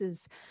 So this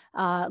is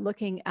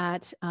looking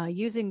at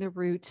using the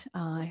root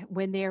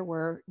when there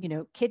were,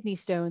 kidney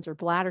stones or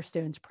bladder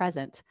stones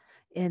present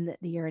in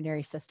the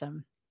urinary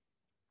system.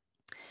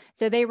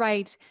 So they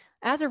write,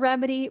 as a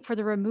remedy for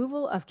the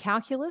removal of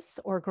calculus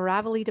or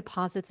gravelly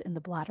deposits in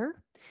the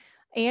bladder,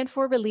 and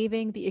for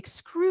relieving the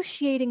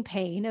excruciating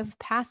pain of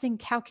passing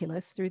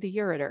calculus through the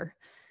ureter.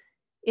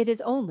 It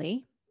is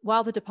only,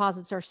 while the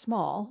deposits are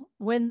small,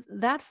 when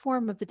that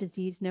form of the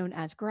disease known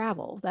as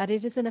gravel, that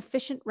it is an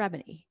efficient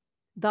remedy.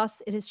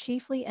 Thus, it is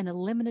chiefly an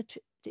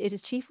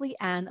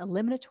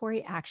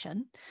eliminatory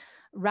action,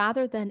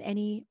 rather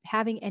than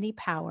having any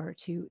power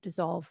to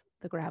dissolve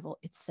the gravel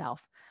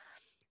itself.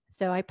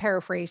 So I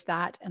paraphrased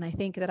that, and I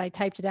think that I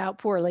typed it out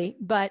poorly,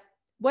 but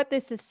what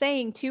this is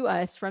saying to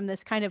us from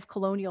this kind of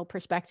colonial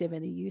perspective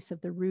in the use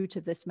of the root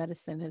of this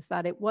medicine is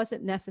that it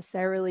wasn't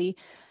necessarily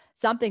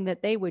something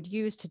that they would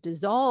use to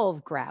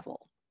dissolve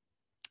gravel,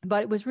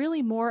 but it was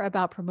really more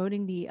about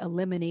promoting the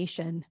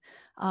elimination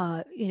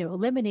of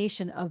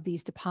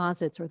these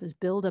deposits or this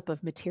buildup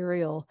of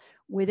material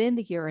within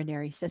the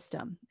urinary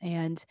system.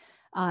 And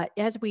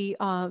as we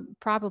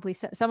probably,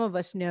 some of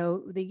us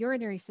know, the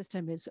urinary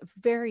system is a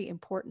very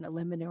important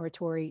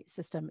eliminatory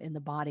system in the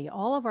body.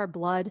 All of our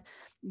blood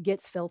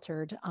gets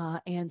filtered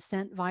and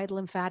sent via the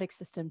lymphatic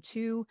system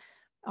to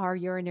our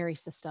urinary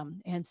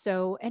system. And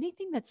so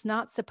anything that's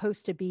not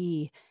supposed to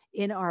be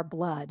in our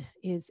blood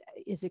is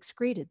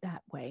excreted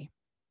that way.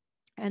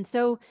 And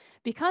so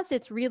because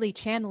it's really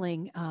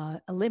channeling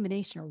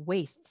elimination or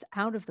wastes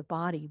out of the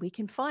body, we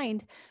can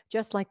find,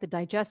 just like the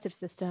digestive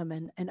system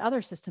and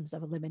other systems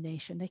of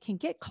elimination, they can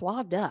get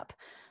clogged up,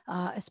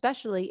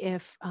 especially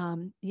if,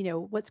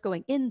 what's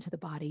going into the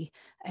body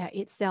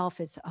itself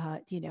is,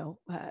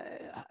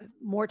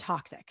 more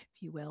toxic,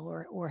 if you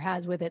will, or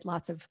has with it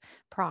lots of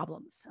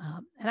problems.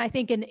 And I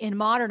think in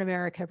modern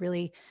America,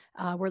 really,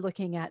 we're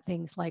looking at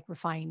things like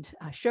refined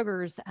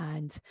sugars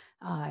and,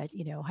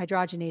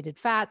 hydrogenated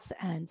fats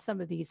and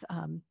some of these,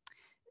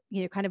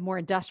 kind of more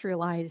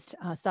industrialized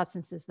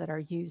substances that are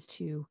used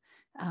to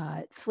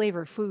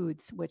flavor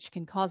foods, which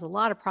can cause a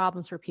lot of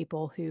problems for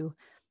people who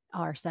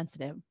are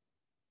sensitive.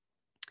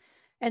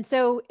 And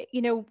so,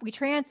 we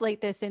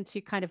translate this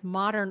into kind of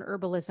modern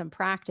herbalism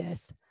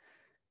practice.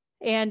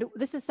 And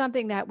this is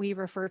something that we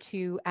refer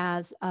to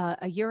as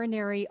a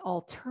urinary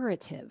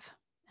alterative.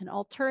 An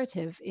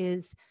alterative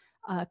is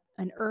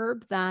an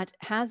herb that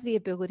has the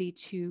ability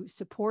to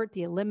support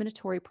the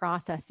eliminatory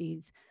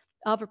processes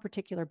of a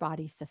particular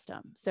body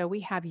system. So we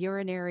have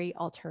urinary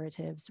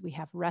alteratives, we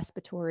have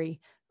respiratory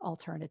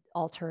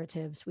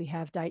alteratives, we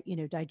have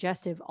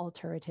digestive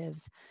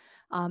alteratives.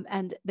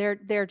 And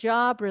their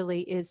job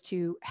really is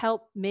to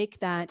help make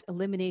that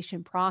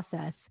elimination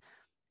process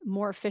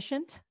more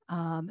efficient,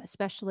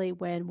 especially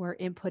when we're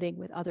inputting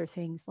with other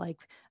things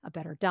like a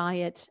better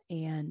diet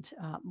and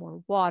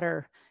more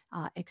water,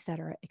 et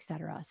cetera, et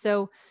cetera.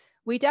 So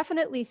we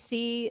definitely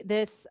see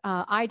this.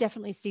 I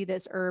definitely see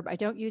this herb. I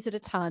don't use it a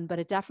ton, but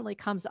it definitely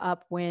comes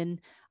up when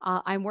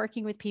I'm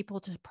working with people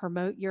to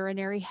promote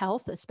urinary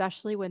health,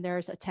 especially when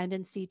there's a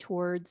tendency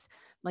towards,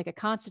 like a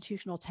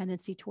constitutional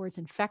tendency towards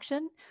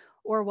infection,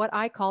 or what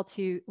I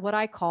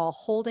call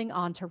holding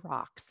on to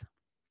rocks.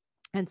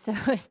 And so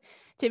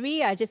to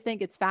me, I just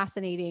think it's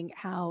fascinating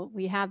how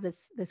we have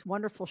this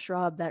wonderful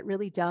shrub that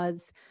really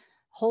does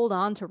hold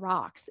on to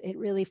rocks.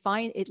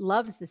 It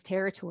loves this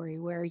territory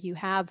where you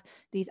have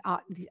these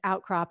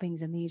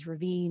outcroppings and these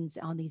ravines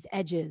on these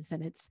edges,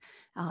 and it's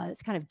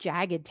kind of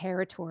jagged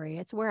territory.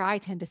 It's where I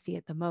tend to see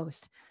it the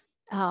most.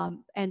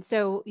 And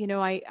so,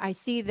 I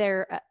see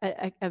there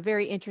a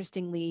very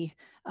interestingly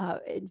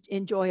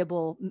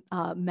enjoyable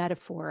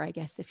metaphor, I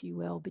guess, if you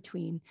will,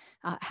 between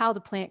how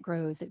the plant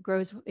grows. It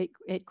grows.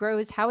 It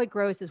grows. How it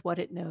grows is what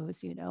it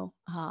knows.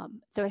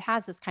 So it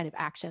has this kind of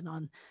action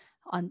on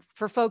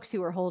for folks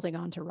who are holding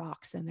on to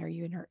rocks in their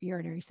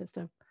urinary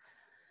system.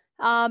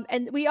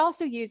 And we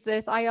also use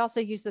this. I also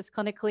use this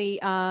clinically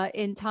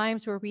in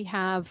times where we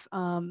have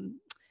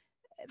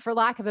for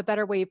lack of a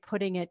better way of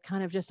putting it,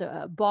 kind of just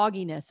a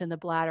bogginess in the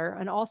bladder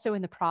and also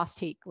in the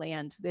prostate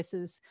gland. This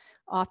is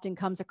often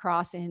comes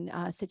across in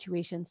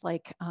situations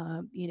like,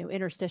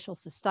 interstitial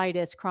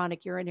cystitis,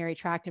 chronic urinary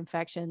tract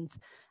infections,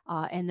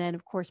 and then,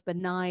 of course,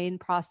 benign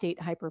prostate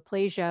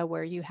hyperplasia,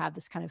 where you have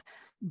this kind of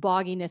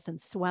bogginess and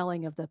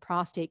swelling of the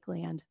prostate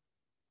gland.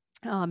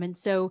 And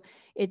so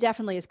it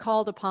definitely is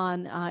called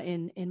upon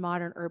in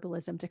modern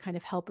herbalism to kind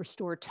of help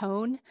restore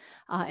tone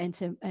and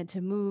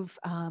to move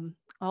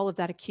all of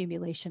that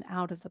accumulation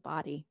out of the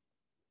body.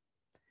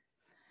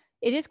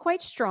 It is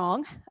quite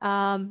strong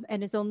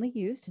and is only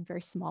used in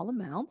very small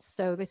amounts.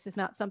 So this is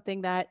not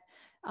something that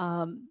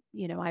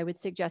I would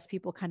suggest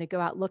people kind of go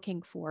out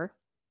looking for.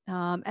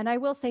 And I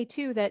will say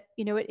too that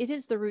it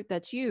is the root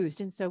that's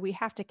used, and so we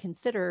have to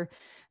consider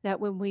that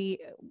when we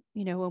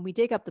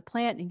dig up the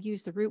plant and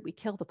use the root, we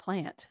kill the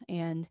plant.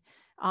 And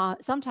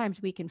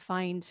sometimes we can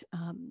find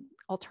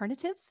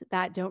alternatives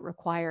that don't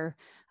require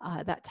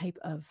that type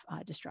of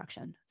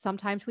destruction.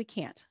 Sometimes we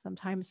can't.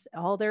 Sometimes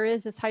all there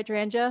is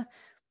hydrangea,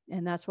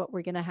 and that's what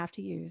we're going to have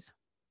to use.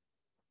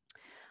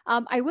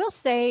 I will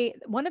say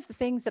one of the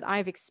things that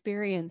I've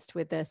experienced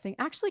with this, and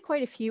actually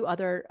quite a few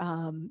other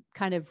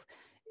kind of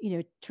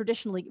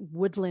traditionally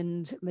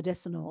woodland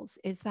medicinals,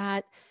 is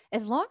that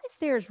as long as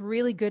there's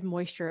really good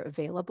moisture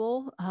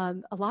available,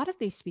 a lot of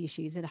these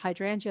species, and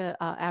hydrangea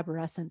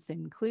arborescens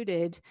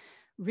included,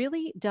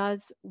 really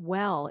does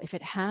well if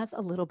it has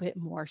a little bit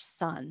more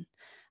sun.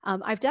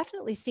 I've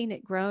definitely seen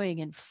it growing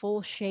in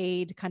full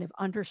shade, kind of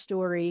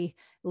understory,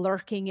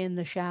 lurking in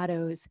the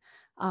shadows,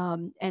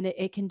 and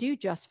it can do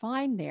just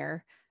fine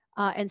there.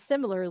 And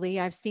similarly,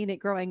 I've seen it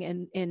growing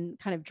in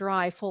kind of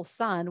dry, full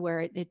sun where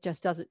it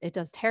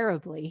does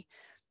terribly.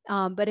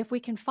 But if we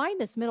can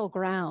find this middle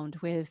ground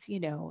with,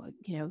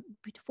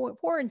 between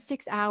 4 and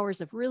 6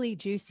 hours of really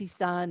juicy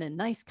sun and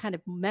nice kind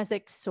of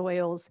mesic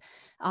soils,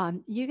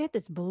 you get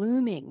this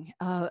blooming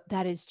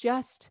that is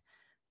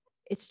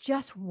it's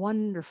just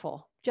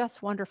wonderful,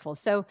 just wonderful.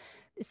 So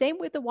same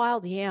with the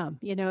wild yam,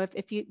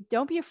 if you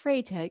don't be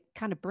afraid to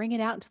kind of bring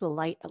it out into the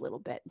light a little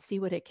bit and see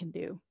what it can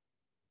do.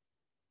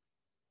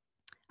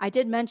 I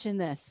did mention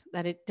this,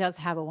 that it does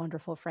have a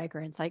wonderful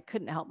fragrance. I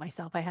couldn't help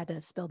myself. I had to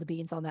spill the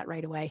beans on that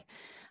right away.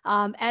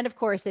 And of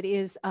course, it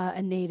is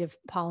a native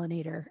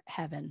pollinator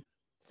heaven.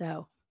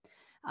 So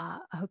I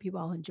hope you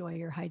all enjoy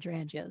your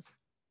hydrangeas.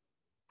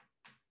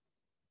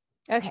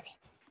 Okay,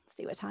 let's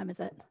see, what time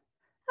is it?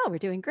 Oh, we're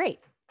doing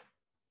great.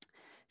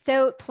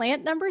 So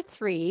plant number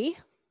three,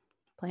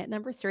 we're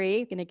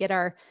going to get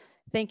our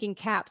thinking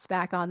caps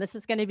back on. This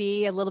is going to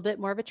be a little bit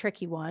more of a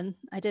tricky one.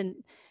 I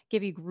didn't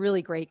give you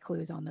really great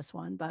clues on this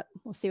one, but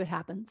we'll see what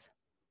happens.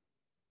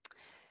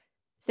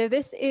 So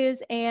this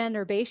is an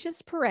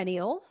herbaceous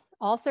perennial,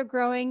 also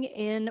growing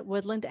in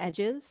woodland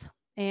edges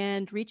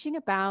and reaching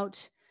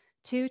about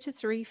 2 to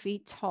 3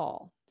 feet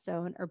tall.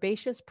 So an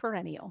herbaceous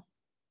perennial.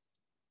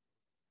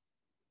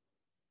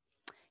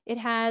 It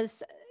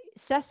has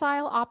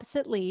sessile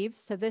opposite leaves.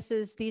 So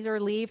these are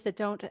leaves that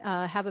don't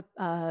have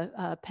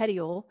a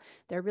petiole.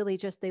 They're really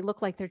they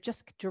look like they're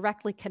just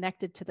directly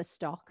connected to the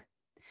stalk.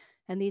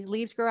 And these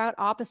leaves grow out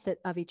opposite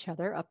of each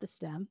other up the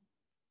stem.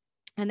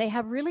 And they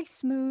have really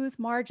smooth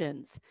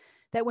margins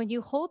that when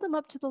you hold them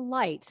up to the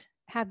light,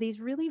 have these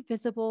really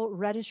visible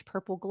reddish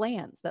purple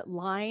glands that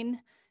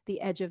line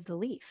the edge of the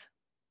leaf.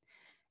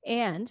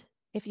 And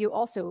if you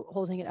also,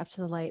 holding it up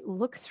to the light,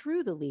 look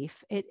through the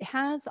leaf, it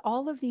has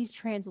all of these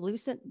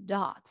translucent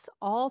dots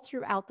all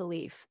throughout the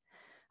leaf.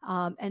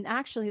 And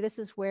actually, this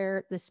is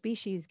where the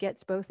species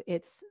gets both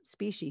its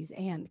species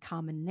and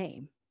common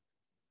name.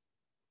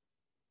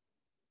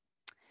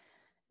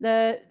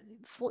 The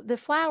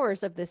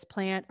flowers of this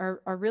plant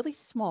are really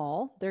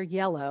small. They're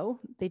yellow.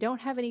 They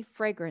don't have any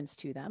fragrance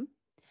to them.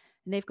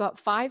 And they've got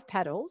 5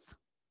 petals.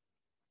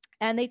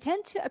 And they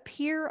tend to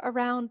appear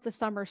around the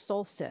summer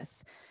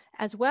solstice,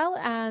 as well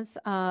as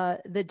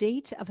the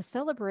date of a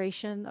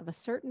celebration of a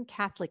certain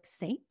Catholic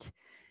saint.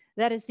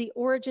 That is the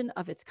origin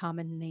of its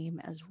common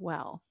name as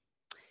well.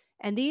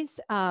 And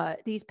these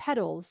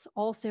petals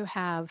also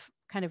have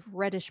kind of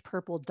reddish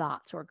purple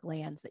dots or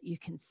glands that you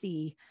can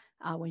see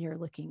when you're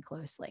looking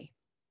closely.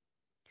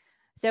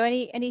 So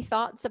any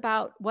thoughts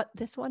about what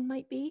this one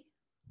might be?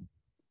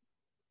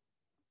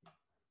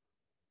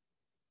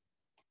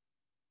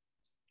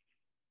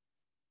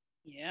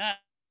 Yeah,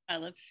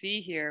 let's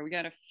see here. We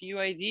got a few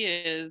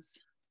ideas.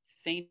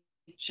 St.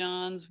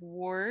 John's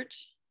wort,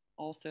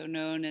 also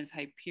known as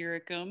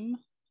Hypericum.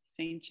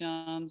 St.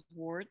 John's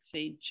wort,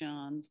 St.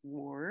 John's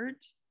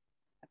wort.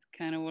 That's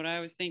kind of what I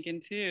was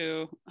thinking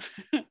too.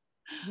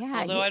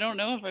 Yeah. Although I don't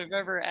know if I've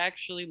ever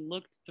actually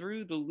looked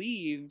through the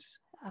leaves.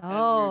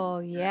 Oh,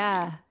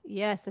 yeah.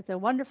 Yes, it's a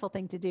wonderful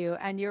thing to do.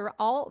 And you're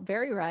all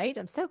very right.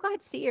 I'm so glad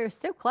to see you're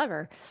so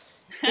clever.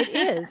 It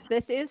is.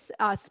 This is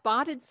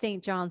spotted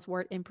St. John's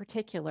wort in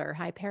particular,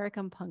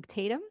 Hypericum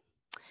punctatum.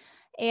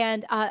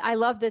 And I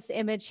love this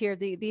image here.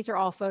 These are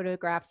all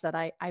photographs that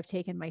I've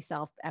taken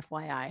myself,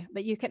 FYI.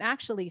 But you can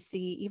actually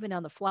see, even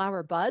on the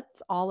flower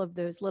buds, all of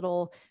those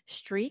little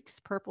streaks,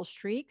 purple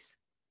streaks.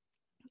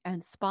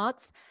 and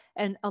spots,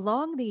 and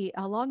along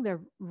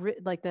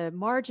like the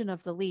margin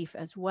of the leaf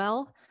as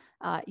well,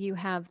 you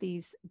have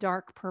these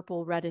dark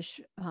purple reddish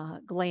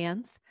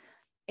glands.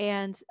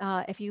 And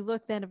if you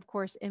look then, of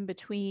course, in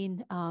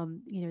between,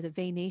 the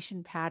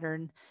venation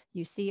pattern,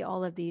 you see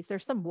all of these.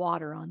 There's some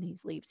water on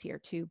these leaves here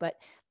too, but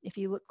if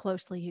you look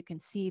closely, you can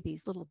see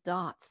these little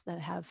dots that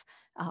have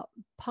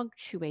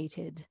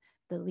punctuated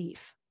the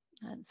leaf.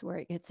 That's where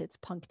it gets its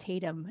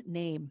punctatum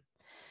name.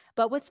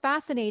 But what's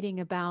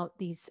fascinating about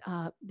these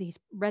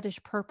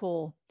reddish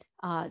purple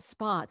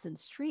spots and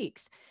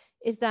streaks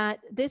is that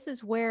this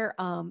is where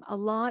a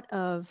lot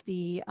of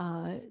the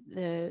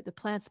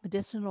plant's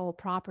medicinal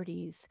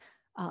properties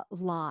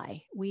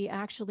lie. We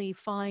actually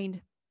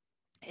find,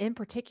 in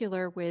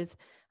particular with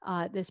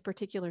this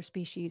particular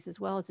species, as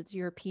well as its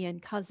European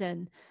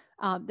cousin,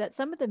 that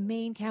some of the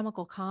main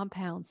chemical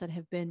compounds that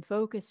have been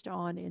focused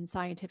on in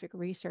scientific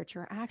research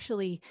are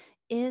actually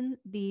in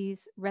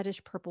these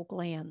reddish purple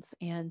glands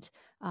and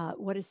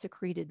what is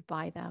secreted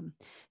by them.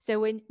 So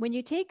when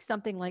you take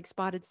something like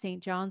spotted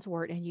St. John's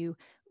wort and you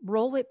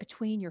roll it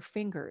between your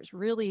fingers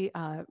really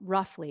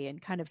roughly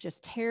and kind of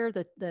just tear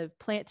the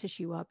plant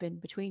tissue up in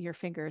between your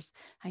fingers.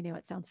 I know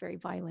it sounds very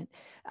violent,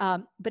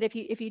 but if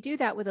you do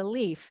that with a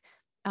leaf,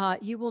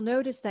 you will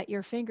notice that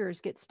your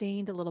fingers get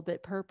stained a little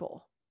bit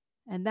purple.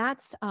 And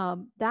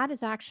that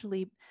is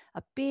actually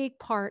a big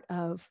part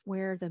of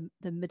where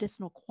the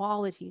medicinal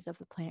qualities of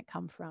the plant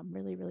come from.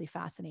 Really, really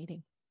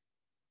fascinating.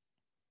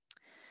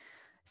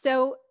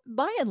 So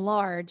by and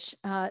large,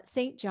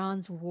 St.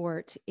 John's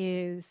wort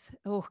is,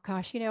 oh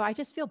gosh, I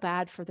just feel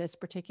bad for this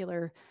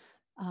particular,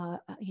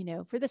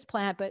 for this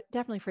plant, but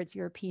definitely for its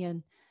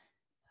European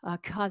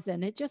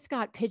cousin. It just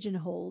got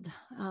pigeonholed.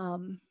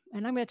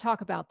 And I'm going to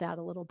talk about that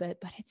a little bit,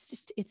 but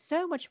it's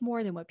so much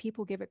more than what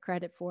people give it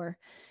credit for.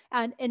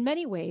 And in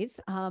many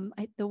ways,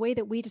 the way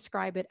that we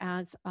describe it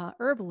as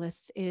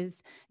herbalists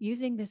is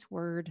using this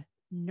word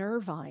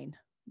nervine.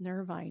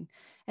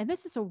 And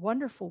this is a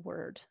wonderful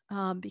word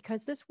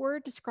because this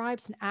word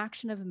describes an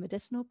action of a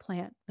medicinal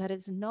plant that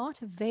is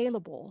not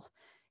available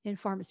in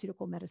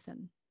pharmaceutical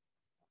medicine.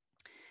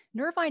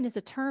 Nervine is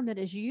a term that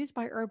is used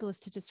by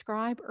herbalists to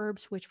describe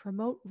herbs which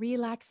promote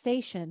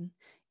relaxation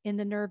in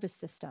the nervous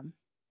system.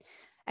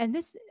 And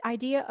this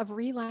idea of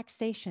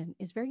relaxation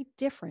is very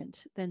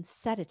different than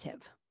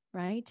sedative,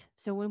 right?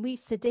 So when we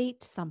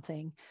sedate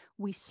something,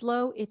 we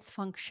slow its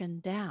function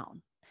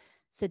down.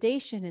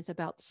 Sedation is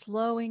about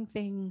slowing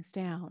things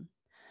down.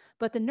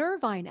 But the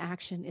nervine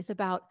action is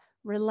about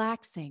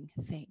relaxing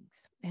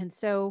things. And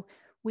so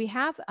we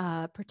have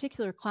a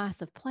particular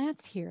class of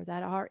plants here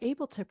that are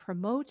able to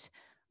promote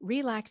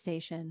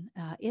relaxation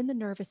in the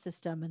nervous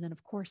system, and then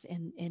of course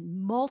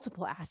in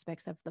multiple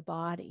aspects of the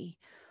body,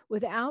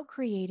 without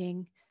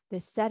creating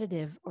this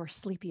sedative or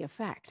sleepy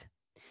effect.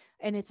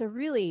 And it's a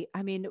really,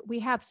 we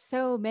have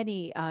so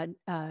many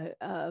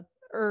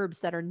herbs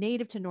that are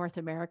native to North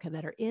America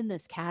that are in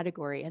this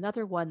category.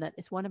 Another one that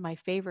is one of my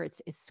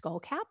favorites is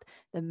skullcap,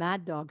 the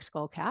mad dog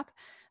skullcap,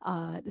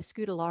 the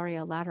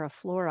Scutellaria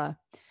lateriflora.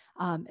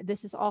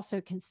 This is also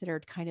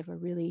considered kind of a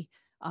really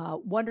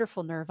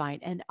wonderful nervine.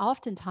 And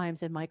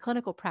oftentimes in my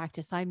clinical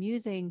practice, I'm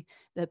using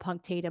the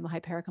punctatum,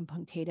 Hypericum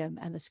punctatum,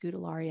 and the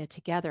Scutellaria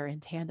together in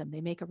tandem.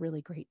 They make a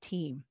really great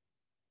team.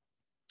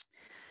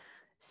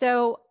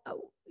 So,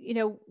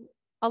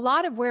 a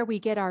lot of where we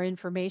get our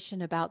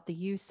information about the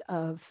use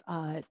of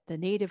the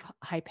native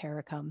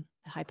Hypericum,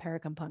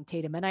 Hypericum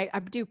punctatum, and I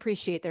do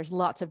appreciate there's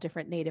lots of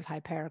different native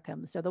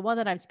Hypericums. So the one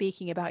that I'm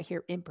speaking about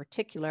here in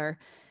particular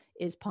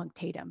is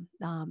punctatum.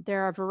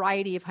 There are a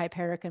variety of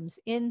Hypericums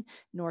in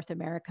North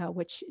America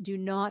which do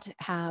not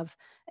have,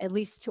 at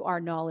least to our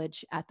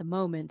knowledge at the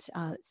moment,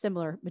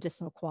 similar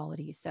medicinal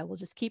qualities. So we'll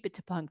just keep it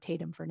to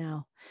punctatum for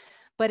now.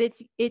 But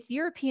it's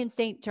European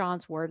St.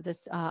 John's wort,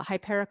 this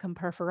Hypericum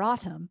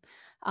perforatum,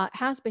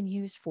 has been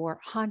used for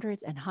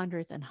hundreds and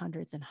hundreds and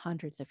hundreds and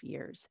hundreds of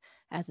years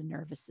as a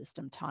nervous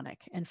system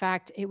tonic. In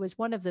fact, it was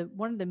one of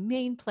the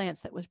main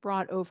plants that was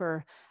brought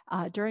over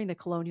during the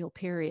colonial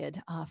period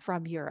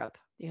from Europe,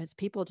 because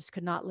people just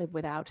could not live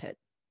without it.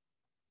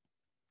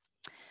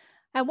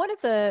 And one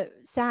of the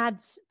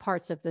sad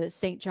parts of the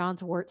St.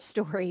 John's wort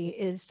story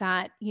is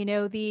that,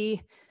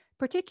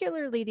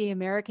 particularly the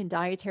American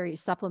dietary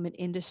supplement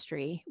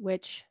industry,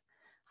 which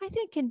I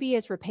think can be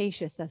as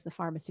rapacious as the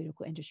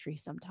pharmaceutical industry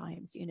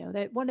sometimes,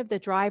 that one of the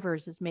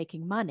drivers is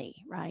making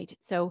money, right?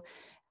 So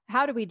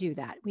how do we do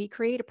that? We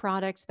create a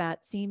product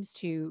that seems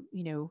to,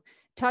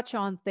 touch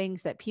on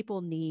things that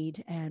people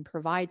need and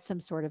provide some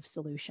sort of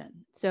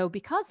solution. So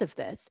because of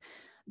this,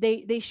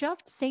 they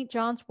shoved St.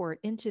 John's wort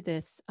into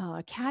this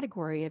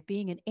category of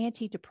being an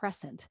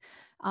antidepressant.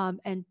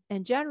 And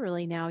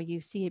generally now you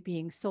see it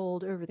being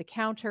sold over the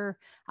counter,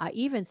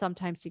 even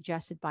sometimes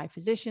suggested by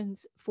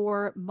physicians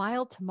for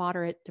mild to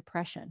moderate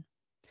depression.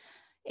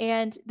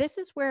 And this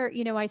is where,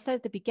 I said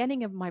at the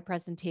beginning of my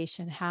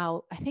presentation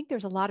how I think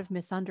there's a lot of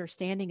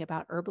misunderstanding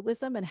about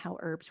herbalism and how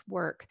herbs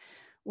work.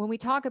 When we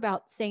talk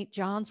about St.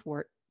 John's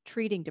wort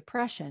treating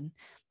depression,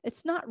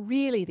 it's not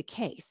really the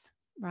case.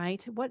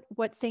 right?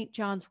 What St.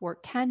 John's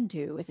wort can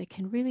do is it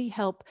can really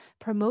help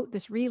promote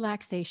this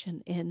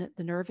relaxation in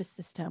the nervous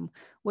system,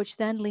 which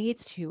then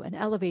leads to an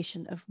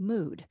elevation of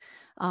mood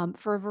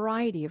for a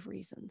variety of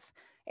reasons.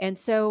 And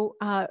so,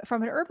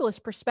 from an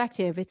herbalist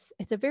perspective, it's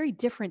a very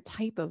different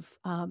type of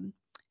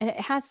and it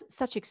has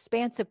such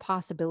expansive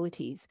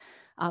possibilities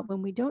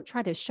when we don't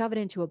try to shove it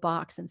into a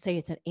box and say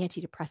it's an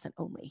antidepressant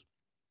only.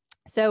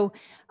 So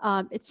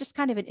it's just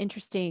kind of an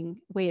interesting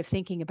way of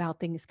thinking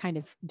about things kind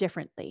of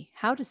differently.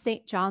 How does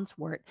St. John's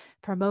wort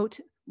promote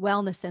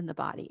wellness in the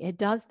body? It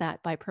does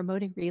that by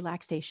promoting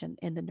relaxation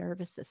in the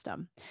nervous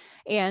system.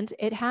 And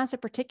it has a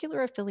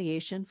particular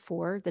affiliation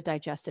for the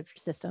digestive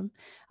system,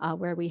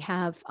 where we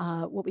have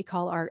what we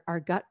call our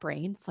gut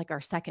brain. It's like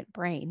our second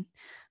brain.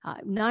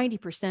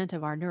 90%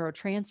 of our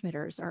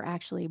neurotransmitters are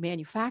actually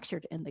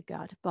manufactured in the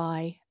gut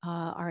by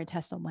our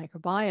intestinal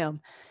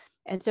microbiome.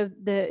 And so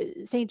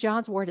the St.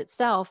 John's wort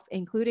itself,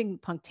 including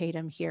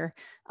punctatum here,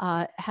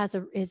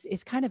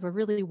 is kind of a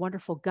really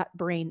wonderful gut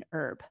brain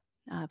herb.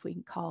 If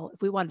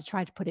we want to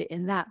try to put it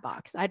in that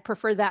box, I'd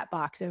prefer that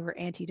box over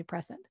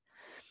antidepressant.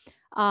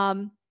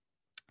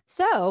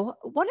 So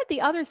one of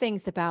the other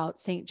things about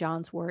St.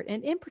 John's wort,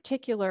 and in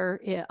particular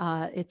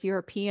its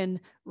European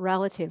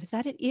relative, is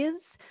that it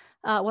is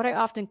what I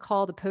often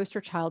call the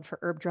poster child for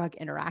herb-drug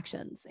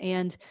interactions.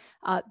 And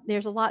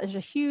there's a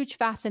huge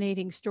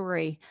fascinating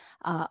story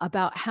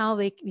about how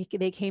they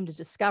came to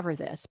discover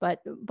this. But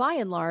by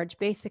and large,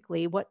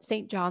 basically what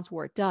St. John's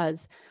wort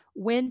does,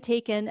 when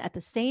taken at the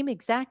same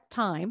exact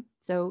time,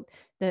 so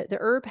the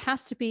herb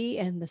has to be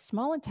in the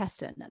small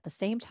intestine at the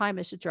same time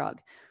as the drug.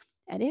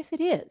 And if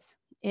it is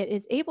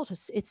able to,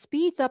 it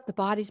speeds up the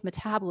body's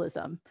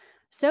metabolism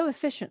so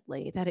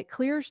efficiently that it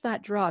clears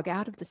that drug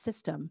out of the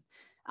system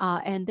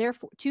and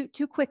therefore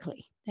too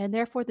quickly. And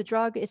therefore the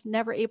drug is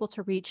never able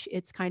to reach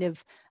its kind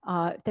of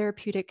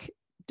therapeutic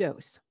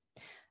dose.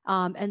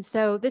 And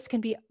so this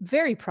can be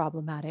very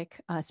problematic,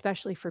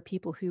 especially for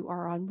people who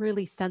are on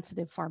really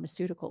sensitive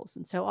pharmaceuticals.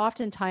 And so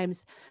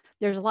oftentimes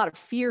there's a lot of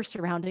fear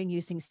surrounding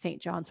using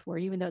St. John's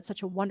wort, even though it's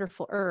such a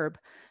wonderful herb.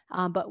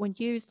 But when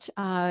used,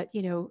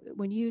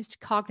 when used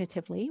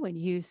cognitively, when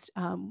used,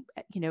 from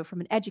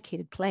an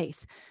educated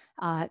place,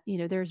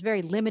 there's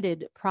very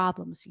limited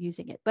problems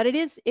using it. But it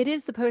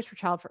is the poster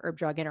child for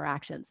herb-drug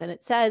interactions, and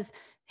it says,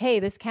 hey,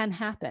 this can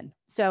happen.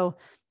 So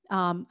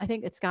I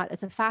think it's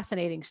a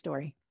fascinating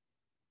story.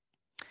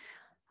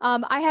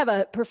 I have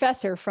a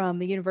professor from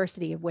the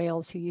University of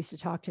Wales who used to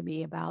talk to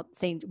me about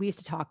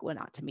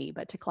not to me,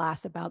 but to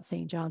class about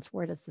St. John's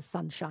wort as the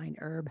sunshine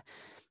herb.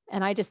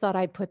 And I just thought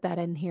I'd put that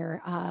in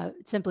here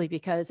simply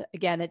because,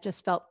 again, it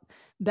just felt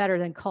better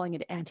than calling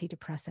it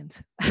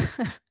antidepressant.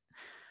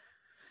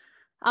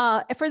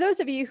 For those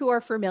of you who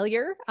are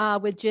familiar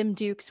with Jim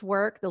Duke's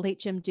work, the late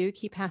Jim Duke,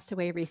 he passed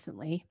away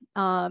recently.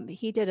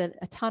 He did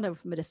a ton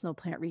of medicinal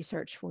plant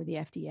research for the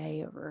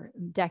FDA over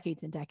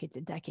decades and decades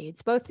and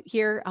decades, both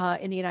here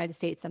in the United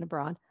States and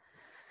abroad.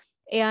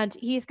 And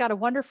he's got a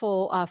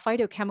wonderful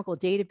phytochemical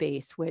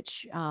database,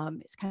 which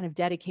is kind of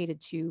dedicated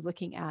to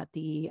looking at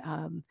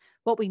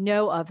what we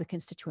know of the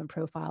constituent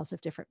profiles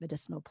of different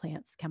medicinal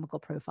plants, chemical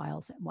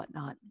profiles and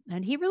whatnot.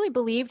 And he really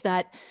believed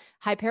that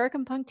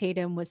Hypericum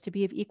punctatum was to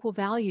be of equal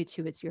value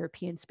to its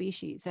European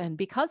species. And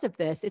because of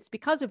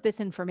this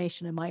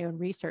information in my own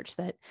research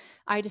that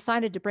I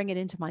decided to bring it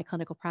into my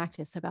clinical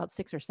practice about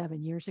 6 or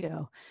 7 years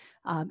ago.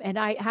 And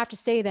I have to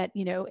say that,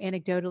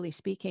 anecdotally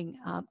speaking,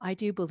 I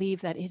do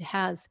believe that it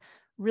has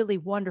really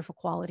wonderful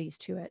qualities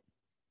to it.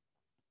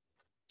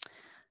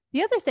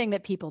 The other thing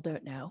that people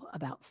don't know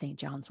about St.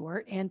 John's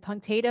wort and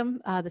punctatum,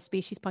 the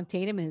species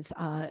punctatum is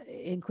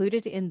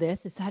included in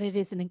this, is that it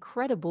is an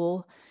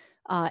incredible,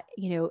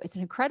 it's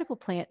an incredible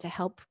plant to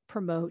help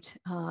promote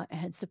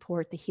and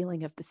support the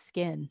healing of the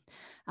skin.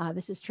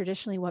 This is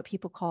traditionally what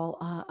people call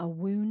a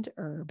wound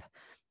herb.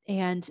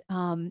 And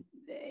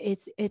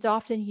it's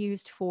often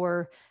used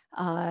for,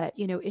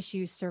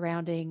 issues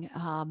surrounding,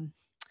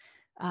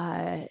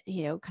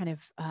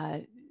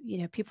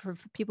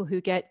 people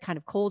who get kind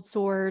of cold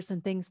sores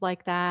and things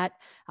like that,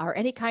 or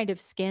any kind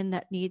of skin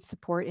that needs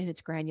support in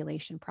its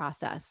granulation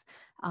process.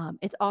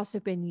 It's also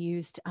been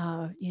used,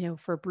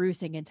 for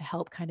bruising and to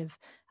help kind of,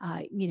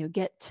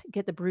 get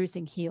the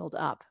bruising healed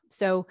up.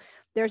 So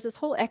there's this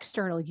whole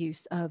external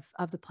use of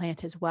the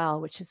plant as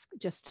well, which is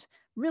just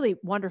really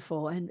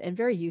wonderful and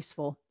very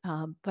useful,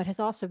 but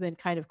has also been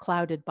kind of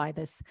clouded by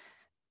this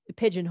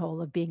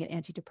pigeonhole of being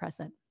an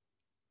antidepressant.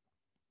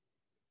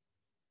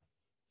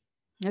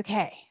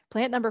 Okay,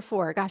 plant number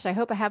 4. Gosh, I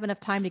hope I have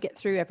enough time to get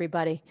through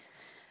everybody.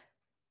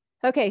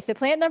 Okay, so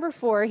plant number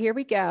 4, here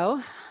we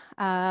go.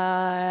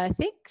 I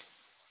think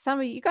some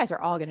of you guys are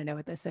all going to know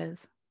what this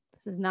is.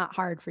 This is not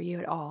hard for you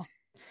at all.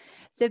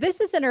 So this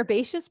is an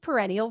herbaceous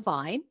perennial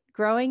vine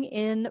growing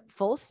in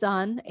full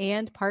sun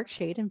and park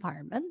shade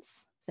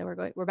environments. So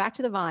we're back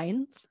to the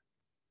vines.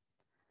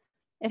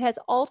 It has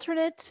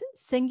alternate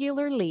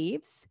singular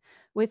leaves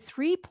with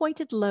 3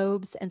 pointed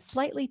lobes and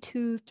slightly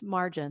toothed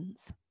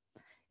margins.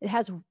 It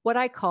has what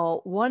I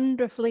call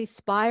wonderfully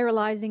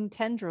spiralizing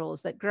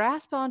tendrils that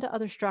grasp onto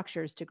other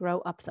structures to grow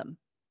up them.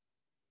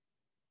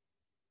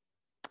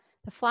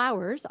 The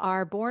flowers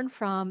are born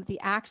from the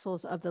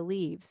axils of the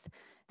leaves.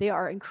 They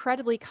are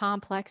incredibly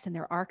complex in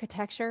their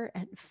architecture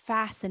and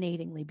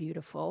fascinatingly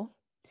beautiful.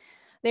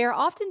 They are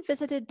often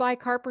visited by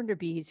carpenter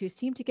bees who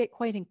seem to get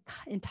quite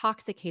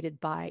intoxicated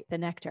by the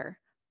nectar.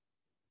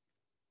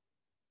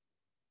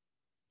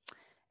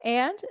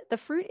 And the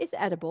fruit is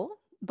edible,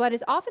 but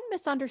is often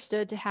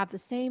misunderstood to have the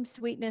same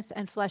sweetness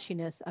and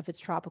fleshiness of its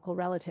tropical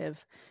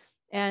relative.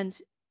 And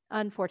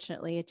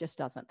unfortunately, it just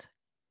doesn't.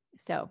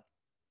 So,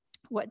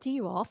 what do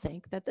you all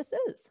think that this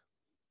is?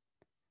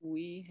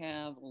 We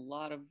have a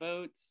lot of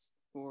votes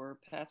for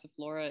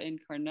Passiflora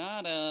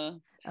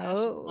incarnata,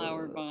 Oh,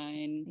 flower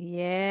vine.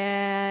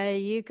 Yeah,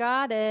 you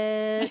got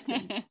it.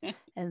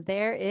 And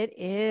there it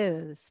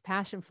is,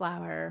 passion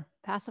flower,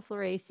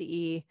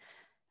 Passifloraceae.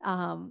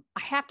 I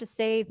have to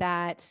say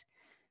that,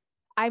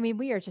 I mean,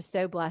 we are just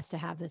so blessed to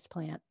have this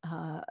plant,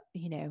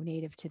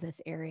 native to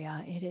this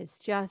area. It is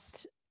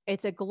just,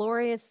 it's a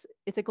glorious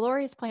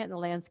plant in the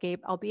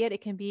landscape, albeit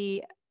it can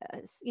be,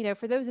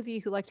 for those of you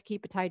who like to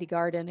keep a tidy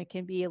garden, it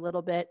can be a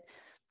little bit,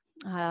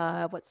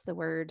 what's the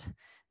word?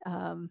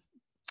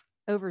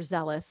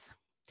 Overzealous.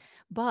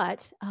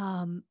 But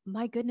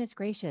my goodness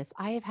gracious,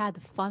 I have had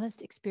the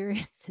funnest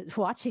experiences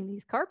watching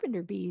these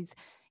carpenter bees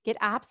get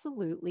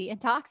absolutely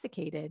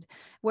intoxicated,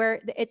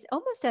 where it's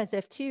almost as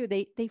if too,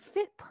 they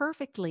fit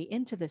perfectly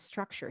into the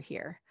structure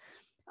here.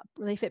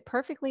 They fit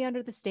perfectly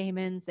under the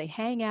stamens. They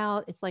hang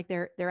out. It's like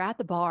they're at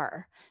the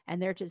bar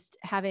and they're just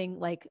having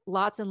like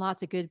lots and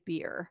lots of good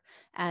beer.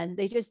 And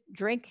they just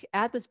drink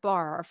at this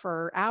bar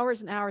for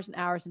hours and hours and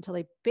hours until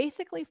they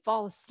basically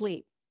fall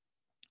asleep.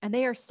 And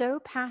they are so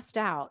passed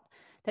out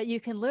that you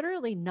can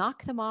literally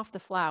knock them off the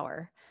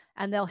flower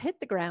and they'll hit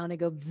the ground and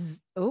go,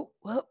 oh,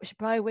 whoa, I should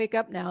probably wake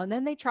up now. And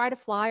then they try to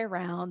fly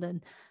around,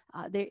 and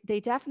they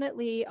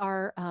definitely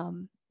are,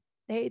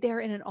 they're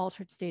in an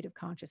altered state of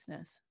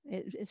consciousness,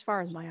 as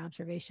far as my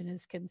observation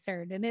is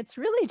concerned. And it's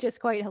really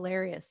just quite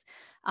hilarious.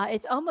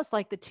 It's almost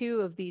like the two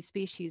of these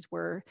species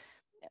were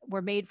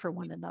made for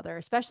one another,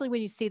 especially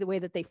when you see the way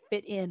that they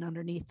fit in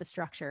underneath the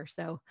structure.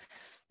 So,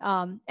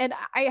 and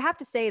I have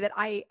to say that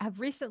I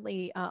have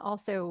recently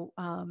also,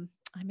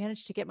 I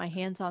managed to get my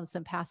hands on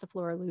some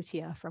Passiflora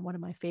lutea from one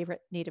of my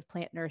favorite native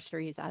plant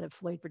nurseries out of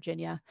Floyd,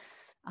 Virginia,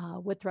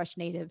 wood thrush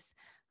natives,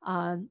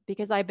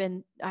 because I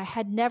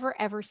had never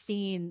ever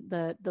seen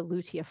the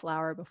lutea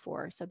flower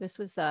before. So this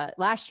was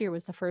last year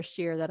was the first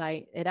year that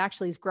it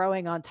actually is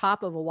growing on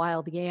top of a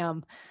wild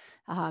yam.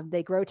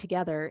 They grow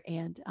together,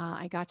 and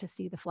I got to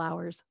see the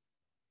flowers.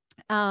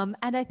 And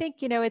I think,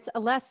 it's a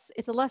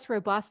less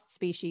robust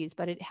species,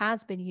 but it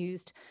has been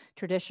used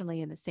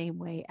traditionally in the same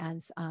way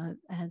as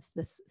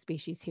this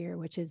species here,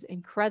 which is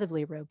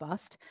incredibly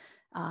robust.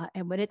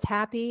 And when it's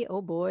happy,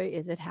 oh boy,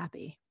 is it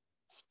happy.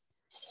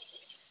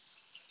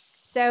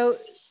 So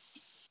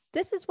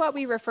this is what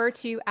we refer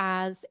to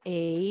as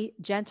a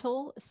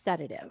gentle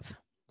sedative.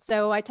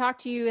 So I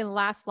talked to you in the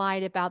last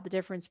slide about the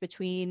difference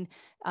between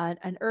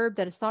an herb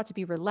that is thought to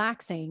be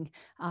relaxing,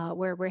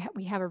 where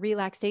we have a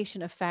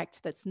relaxation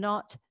effect that's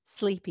not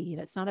sleepy,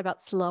 that's not about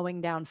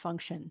slowing down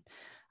function.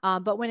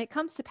 But when it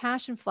comes to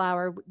passion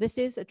flower,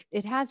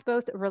 it has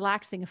both a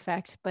relaxing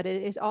effect, but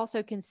it is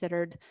also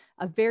considered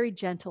a very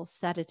gentle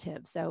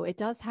sedative. So it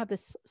does have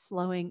this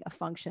slowing of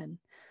function.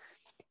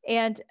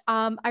 And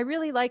I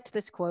really liked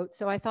this quote,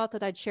 so I thought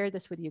that I'd share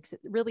this with you because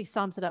it really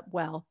sums it up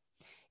well.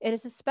 It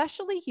is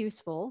especially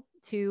useful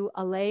to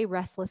allay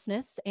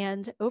restlessness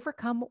and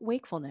overcome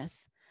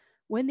wakefulness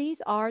when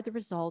these are the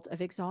result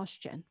of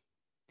exhaustion.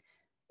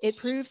 It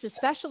proves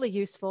especially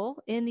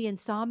useful in the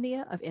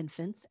insomnia of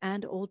infants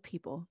and old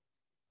people.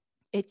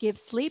 It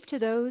gives sleep to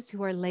those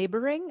who are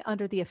laboring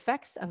under the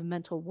effects of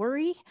mental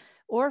worry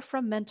or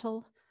from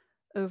mental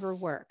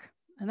overwork.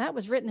 And that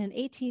was written in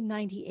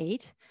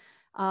 1898.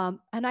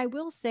 And I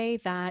will say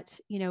that,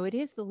 it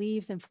is the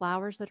leaves and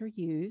flowers that are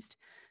used.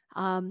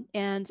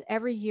 And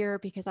every year,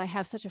 because I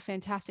have such a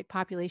fantastic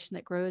population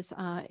that grows,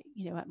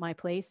 at my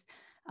place,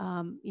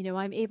 I'm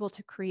able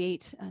to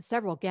create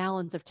several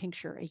gallons of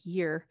tincture a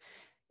year.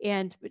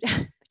 And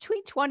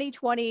between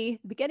 2020,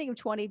 the beginning of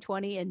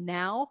 2020 and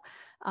now,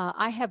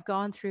 I have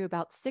gone through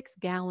about 6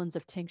 gallons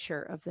of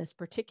tincture of this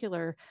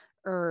particular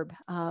herb.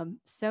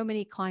 So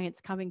many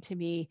clients coming to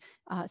me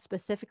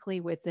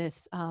specifically with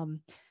this,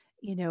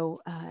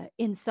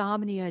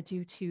 insomnia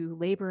due to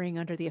laboring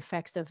under the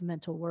effects of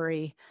mental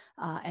worry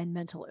and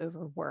mental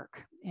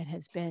overwork. It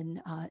has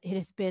been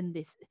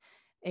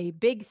a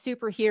big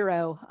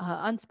superhero,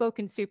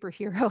 unspoken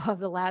superhero of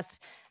the last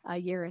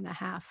year and a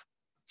half.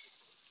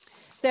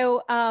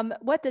 So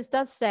what this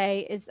does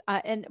say is,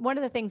 and one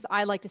of the things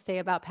I like to say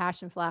about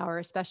passion flower,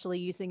 especially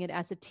using it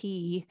as a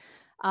tea,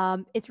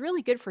 it's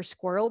really good for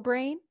squirrel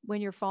brain when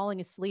you're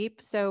falling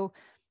asleep. So,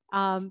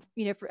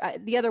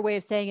 the other way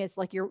of saying it is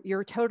like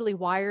you're totally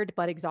wired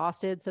but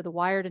exhausted. So the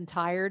wired and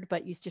tired,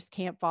 but you just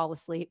can't fall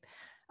asleep.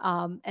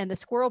 And the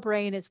squirrel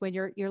brain is when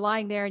you're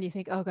lying there and you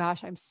think, oh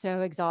gosh, I'm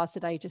so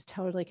exhausted, I just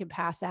totally can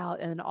pass out.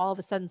 And then all of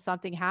a sudden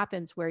something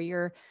happens where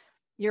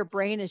your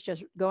brain is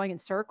just going in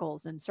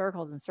circles and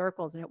circles and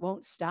circles, and it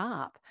won't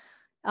stop.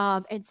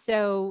 And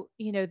so,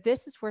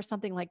 this is where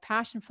something like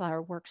passion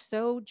flower works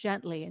so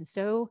gently and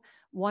so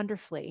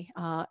wonderfully,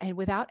 and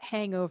without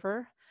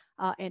hangover,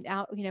 and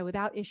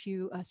without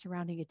issue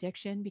surrounding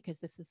addiction, because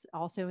this is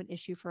also an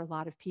issue for a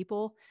lot of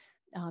people,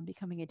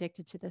 becoming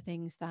addicted to the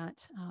things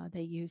that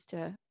they use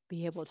to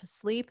be able to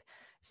sleep.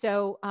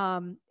 So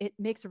it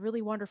makes a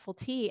really wonderful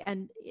tea,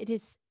 and it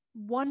is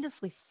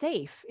wonderfully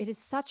safe. It is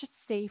such a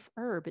safe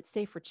herb. It's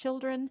safe for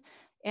children,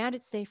 and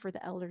it's safe for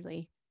the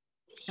elderly.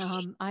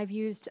 I've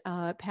used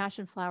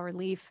passion flower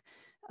leaf,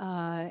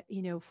 to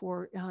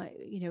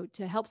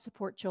help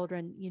support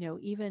children,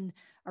 even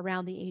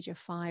around the age of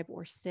 5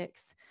 or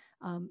 6.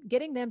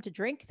 Getting them to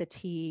drink the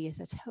tea is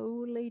a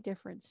totally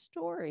different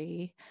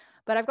story,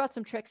 but I've got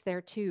some tricks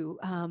there too.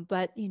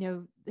 But,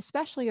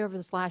 especially over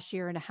this last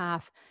year and a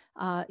half,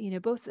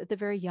 both the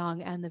very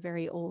young and the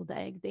very old,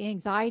 the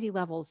anxiety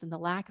levels and the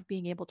lack of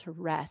being able to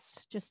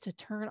rest, just to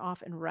turn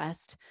off and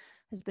rest,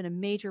 has been a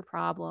major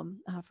problem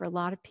for a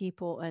lot of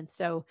people. And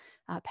so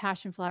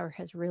passion flower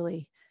has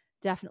really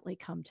definitely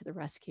come to the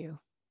rescue.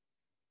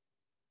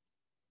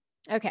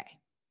 Okay,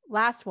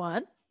 last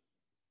one.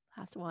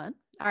 All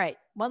right,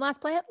 one last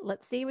plant.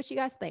 Let's see what you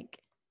guys think.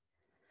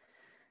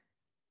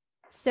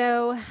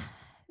 So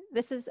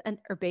this is an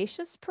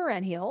herbaceous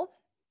perennial,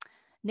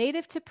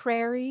 native to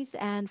prairies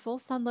and full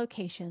sun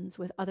locations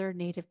with other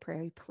native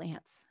prairie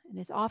plants, and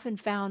is often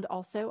found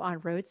also on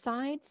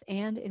roadsides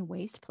and in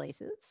waste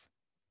places.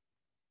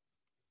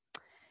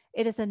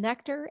 It is a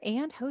nectar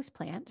and host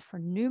plant for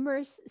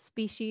numerous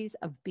species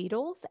of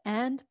beetles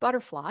and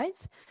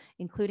butterflies,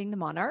 including the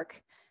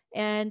monarch,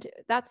 and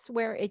that's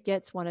where it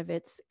gets one of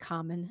its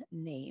common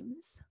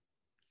names.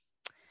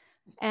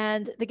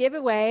 And the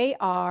giveaway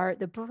are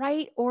the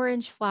bright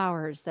orange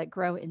flowers that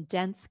grow in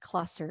dense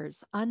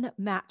clusters,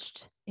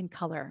 unmatched in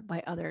color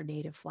by other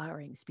native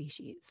flowering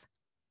species.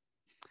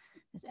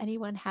 Does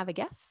anyone have a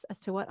guess as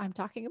to what I'm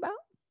talking about?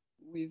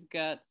 We've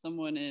got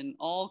someone in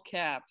all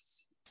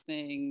caps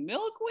saying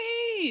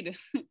milkweed.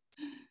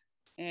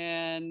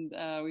 And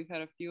we've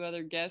had a few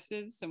other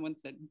guesses. Someone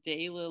said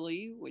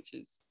daylily, which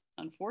is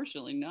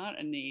unfortunately not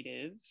a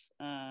native.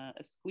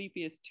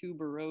 Asclepias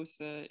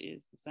tuberosa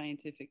is the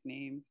scientific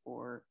name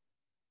for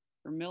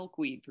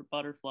milkweed, for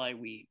butterfly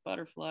weed.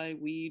 Butterfly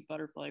weed.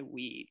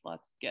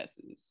 Lots of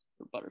guesses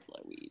for butterfly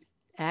weed.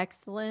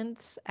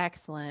 Excellent.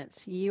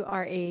 You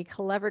are a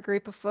clever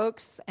group of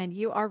folks, and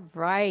you are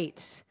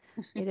right.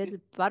 It is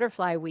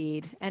butterfly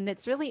weed. And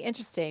it's really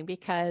interesting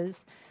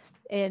because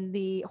in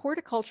the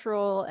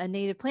horticultural and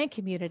native plant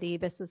community,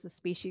 this is a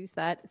species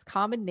that its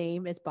common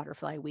name is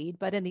butterfly weed.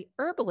 But in the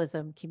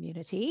herbalism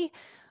community,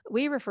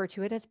 we refer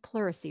to it as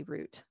pleurisy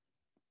root.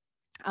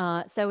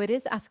 So it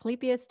is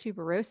Asclepias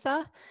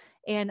tuberosa,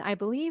 and I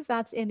believe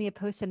that's in the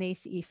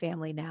Apocynaceae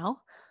family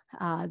now.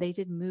 They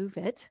did move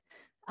it.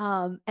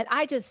 And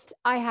I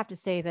have to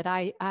say that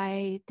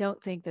I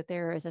don't think that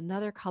there is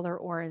another color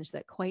orange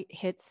that quite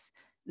hits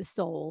the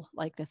soul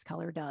like this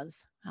color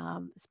does,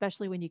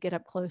 especially when you get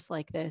up close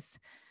like this.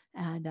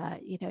 And,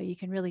 you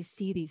can really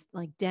see these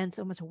like dense,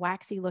 almost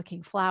waxy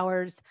looking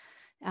flowers.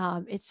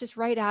 It's just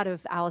right out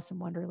of Alice in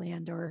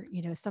Wonderland, or,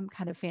 some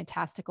kind of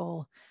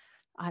fantastical,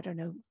 I don't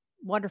know,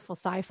 wonderful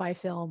sci-fi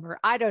film, or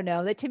I don't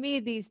know. That to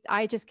me,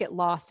 I just get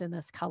lost in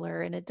this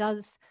color, and it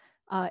does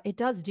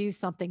do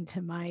something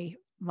to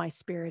my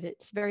spirit.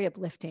 It's very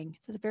uplifting.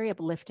 It's a very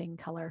uplifting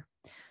color.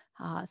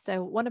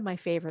 So one of my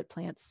favorite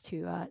plants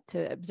to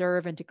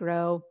observe and to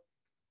grow.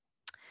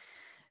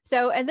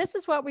 So, and this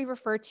is what we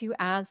refer to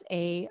as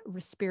a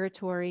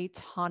respiratory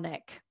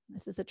tonic.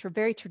 This is a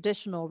very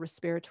traditional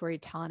respiratory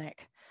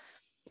tonic.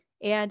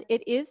 And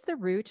it is the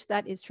root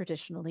that is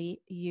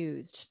traditionally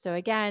used. So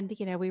again,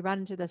 we run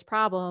into this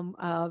problem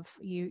of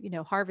you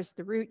harvest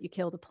the root, you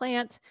kill the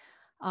plant.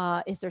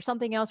 Is there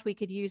something else we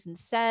could use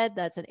instead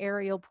that's an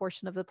aerial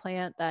portion of the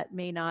plant that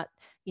may not,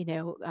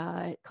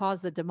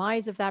 cause the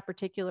demise of that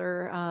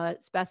particular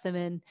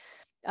specimen?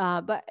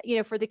 But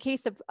for the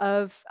case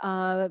of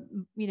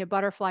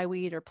butterfly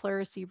weed or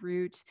pleurisy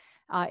root,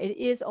 it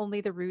is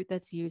only the root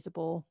that's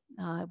usable.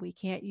 We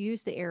can't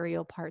use the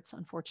aerial parts,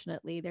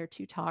 unfortunately. They're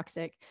too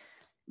toxic.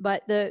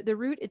 But the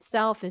root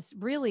itself is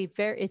really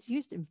it's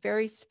used in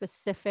very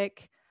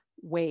specific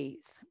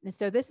ways. And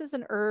so this is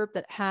an herb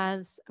that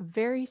has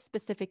very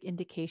specific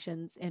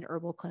indications in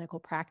herbal clinical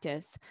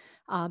practice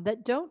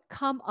that don't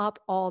come up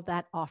all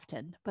that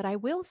often. But I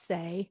will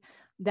say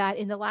that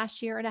in the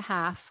last year and a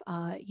half,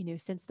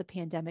 since the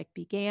pandemic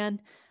began,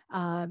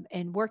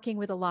 and working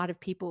with a lot of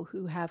people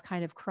who have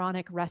kind of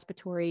chronic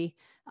respiratory,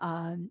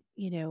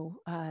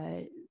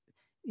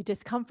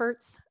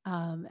 discomforts,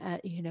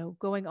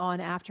 going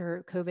on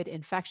after COVID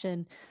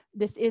infection.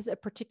 This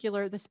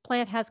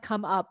plant has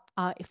come up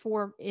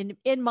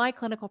in my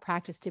clinical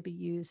practice to be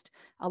used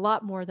a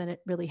lot more than it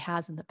really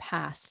has in the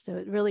past. So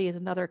it really is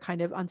another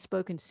kind of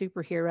unspoken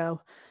superhero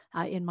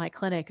in my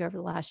clinic over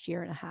the last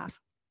year and a half.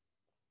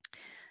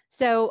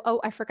 So, oh,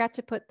 I forgot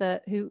to put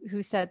the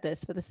who said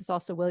this, but this is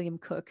also William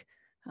Cook,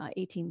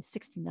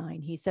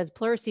 1869. He says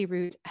pleurisy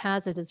root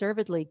has a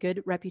deservedly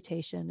good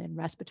reputation in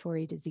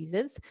respiratory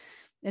diseases,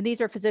 and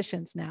these are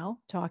physicians now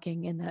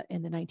talking in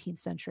the 19th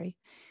century.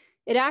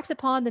 It acts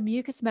upon the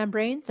mucous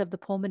membranes of the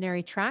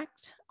pulmonary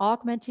tract,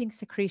 augmenting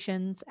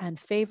secretions and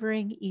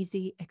favoring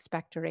easy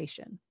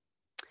expectoration.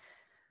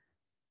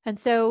 And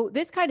so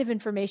this kind of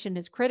information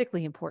is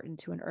critically important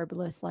to an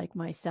herbalist like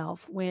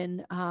myself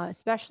when,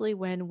 especially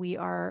when we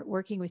are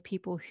working with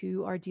people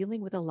who are dealing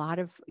with a lot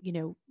of,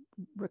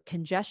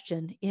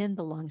 congestion in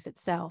the lungs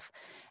itself.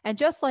 And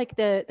just like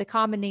the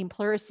common name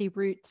pleurisy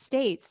root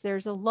states,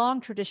 there's a long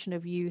tradition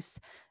of use,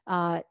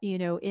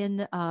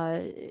 in,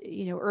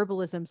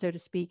 herbalism, so to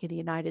speak, in the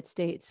United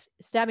States,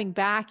 stemming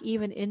back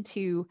even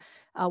into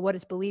what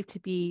is believed to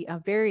be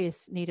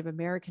various Native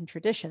American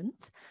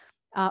traditions.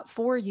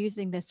 For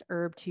using this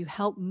herb to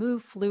help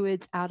move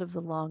fluids out of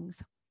the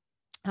lungs,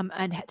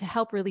 and to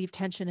help relieve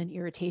tension and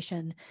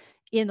irritation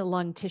in the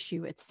lung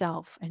tissue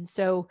itself. And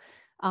so,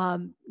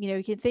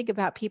 you can think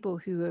about people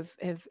who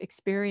have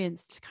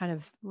experienced kind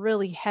of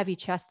really heavy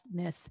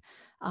chestness.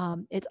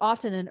 It's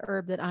often an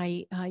herb that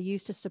I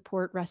use to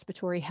support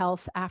respiratory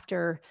health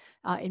after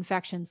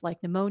infections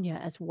like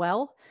pneumonia as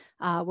well,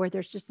 where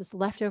there's just this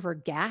leftover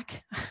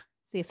gack.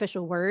 The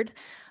official word,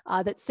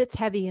 that sits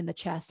heavy in the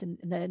chest, and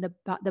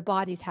the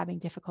body's having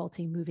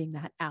difficulty moving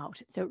that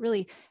out. So it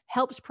really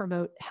helps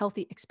promote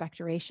healthy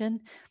expectoration,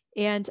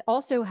 and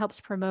also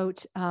helps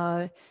promote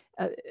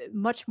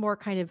much more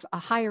kind of a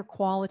higher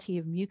quality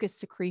of mucus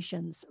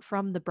secretions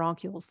from the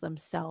bronchioles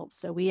themselves.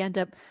 So we end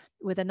up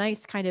with a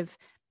nice kind of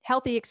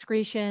healthy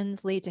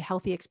excretions lead to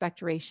healthy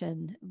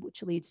expectoration,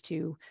 which leads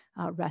to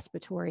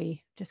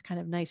respiratory, just kind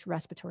of nice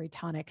respiratory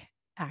tonic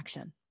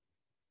action.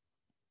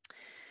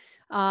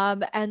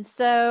 And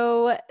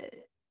so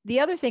the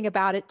other thing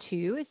about it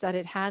too is that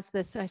it has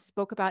this, I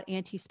spoke about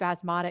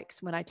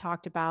antispasmodics when I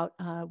talked about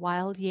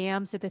wild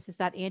yam. So this is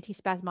that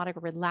antispasmodic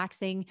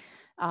relaxing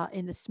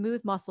in the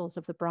smooth muscles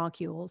of the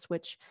bronchioles,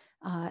 which,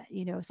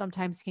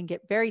 sometimes can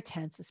get very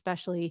tense,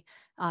 especially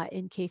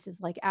in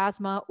cases like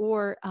asthma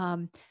or,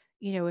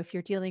 if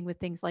you're dealing with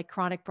things like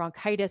chronic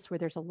bronchitis, where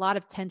there's a lot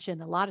of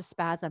tension, a lot of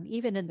spasm,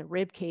 even in the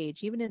rib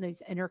cage, even in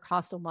those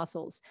intercostal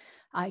muscles,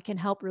 it can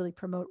help really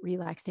promote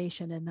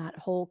relaxation in that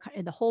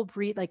in the whole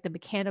breathe, like the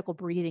mechanical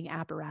breathing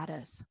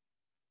apparatus.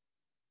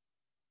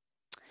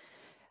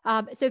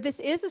 So this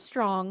is a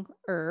strong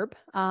herb.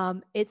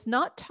 It's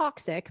not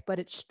toxic, but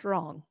it's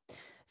strong.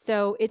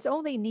 So it's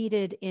only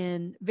needed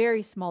in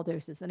very small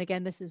doses. And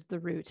again, this is the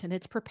root, and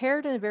it's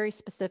prepared in a very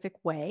specific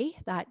way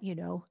that,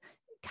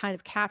 kind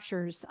of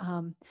captures,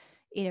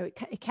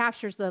 it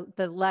captures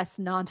the less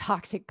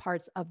non-toxic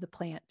parts of the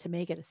plant to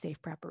make it a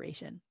safe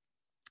preparation.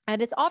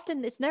 And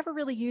it's never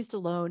really used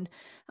alone,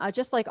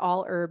 just like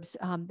all herbs.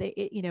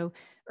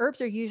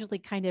 Herbs are usually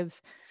kind of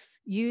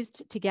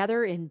used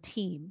together in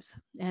teams.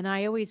 And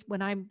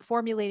when I'm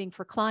formulating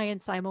for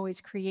clients, I'm always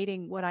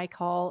creating what I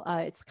call,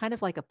 it's kind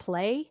of like a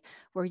play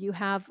where you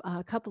have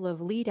a couple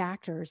of lead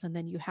actors and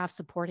then you have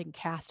supporting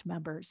cast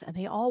members, and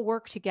they all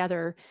work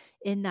together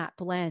in that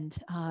blend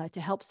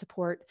to help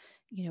support,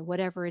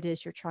 whatever it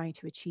is you're trying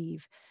to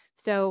achieve.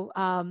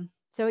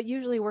 So it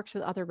usually works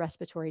with other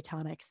respiratory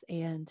tonics,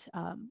 and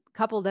a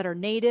couple that are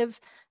native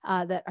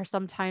that are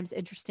sometimes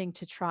interesting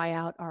to try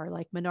out are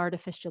like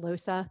Monarda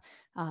fistulosa.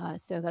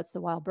 So that's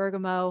the wild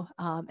bergamot,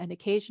 and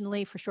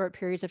occasionally for short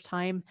periods of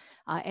time,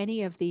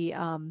 any of the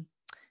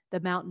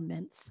mountain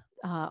mints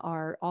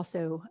are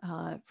also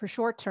for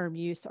short-term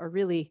use are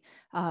really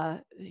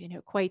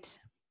quite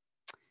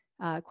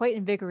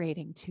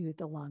invigorating to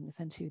the lungs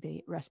and to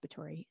the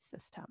respiratory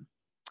system.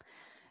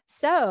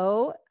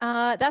 So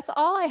that's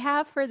all I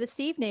have for this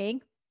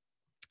evening.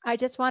 I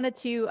just wanted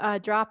to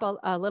drop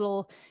a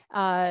little,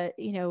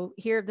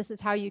 here, this is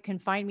how you can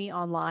find me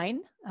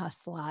online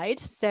slide.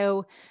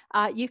 So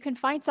you can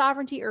find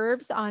Sovereignty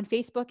Herbs on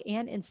Facebook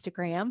and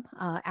Instagram.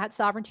 At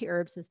Sovereignty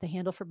Herbs is the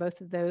handle for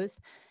both of those.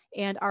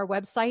 And our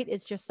website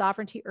is just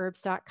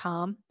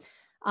sovereigntyherbs.com.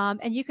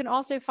 And you can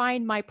also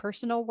find my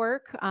personal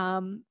work.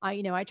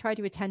 I try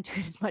to attend to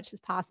it as much as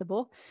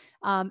possible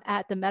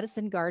at the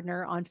Medicine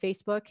Gardener on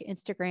Facebook,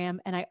 Instagram.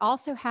 And I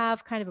also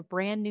have kind of a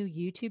brand new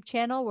YouTube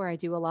channel where I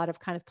do a lot of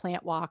kind of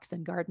plant walks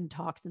and garden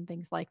talks and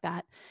things like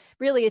that.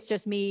 Really, it's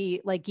just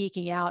me like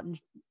geeking out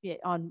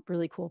on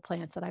really cool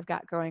plants that I've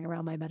got growing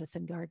around my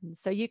medicine garden.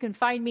 So you can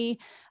find me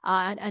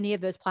on any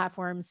of those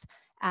platforms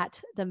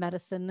at the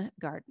Medicine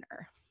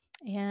Gardener.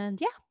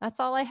 And yeah, that's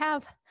all I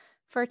have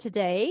for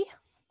today.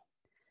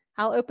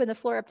 I'll open the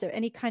floor up to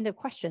any kind of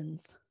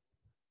questions.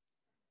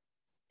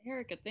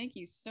 Erika, thank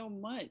you so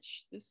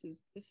much. This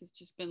has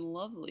just been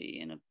lovely,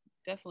 and I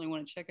definitely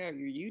want to check out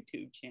your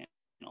YouTube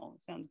channel.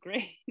 It sounds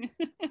great.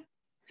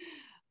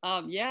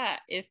 Yeah,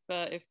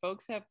 if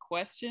folks have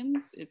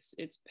questions,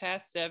 it's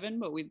past 7,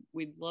 but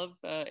we'd love,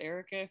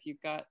 Erika, if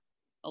you've got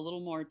a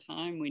little more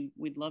time,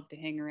 we'd love to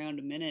hang around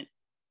a minute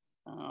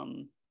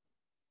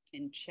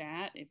and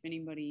chat if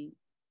anybody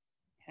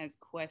has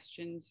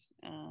questions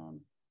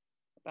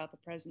about the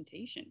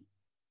presentation.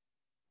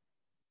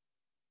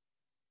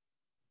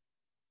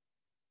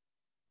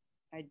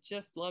 I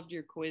just loved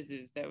your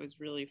quizzes. That was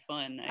really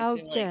fun. I Oh,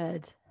 feel like,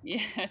 good.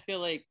 yeah, I feel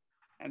like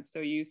I'm so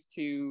used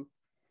to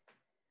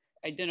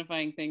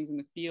identifying things in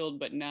the field,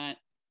 but not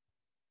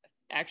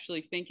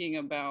actually thinking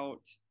about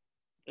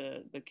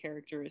the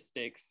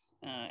characteristics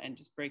and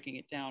just breaking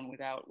it down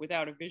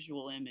without a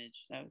visual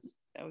image. That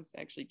was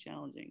actually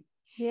challenging.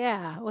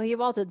 Yeah. Well,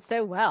 you all did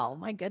so well.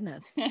 My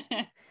goodness.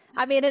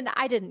 I mean, and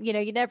I didn't,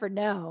 you never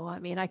know. I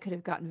mean, I could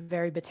have gotten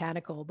very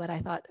botanical, but I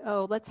thought,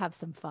 oh, let's have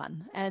some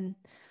fun. And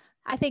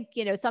I think,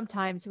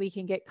 sometimes we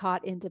can get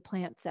caught into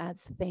plants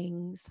as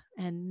things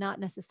and not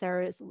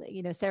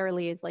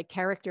necessarily as like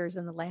characters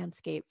in the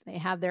landscape. They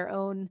have their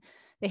own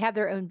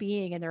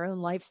being and their own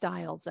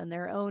lifestyles and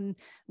their own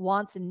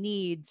wants and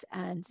needs.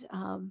 And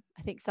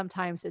I think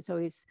sometimes it's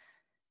always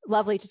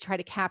lovely to try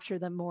to capture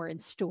them more in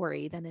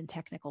story than in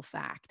technical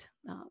fact.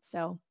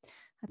 So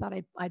I thought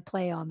I'd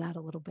play on that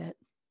a little bit.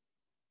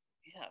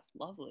 Yeah, it's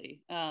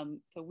lovely.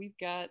 So we've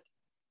got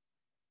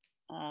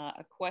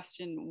a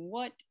question.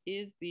 What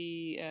is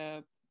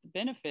the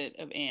benefit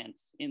of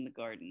ants in the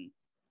garden?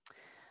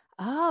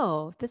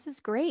 Oh, this is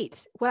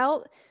great.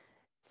 Well,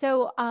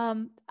 so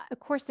of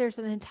course, there's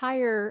an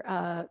entire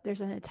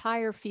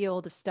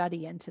field of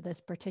study into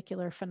this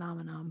particular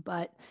phenomenon,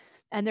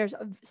 and there's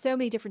so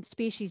many different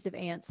species of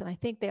ants, and I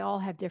think they all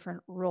have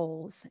different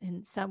roles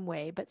in some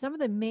way. But some of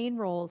the main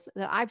roles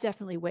that I've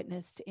definitely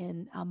witnessed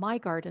in my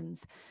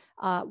gardens,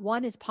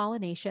 one is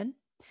pollination.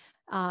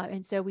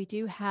 And so we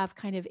do have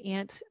kind of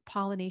ant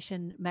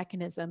pollination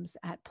mechanisms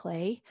at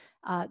play.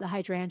 The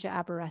hydrangea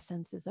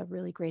arborescens is a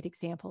really great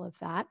example of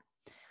that.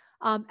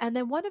 And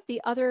then one of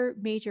the other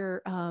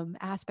major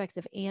aspects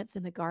of ants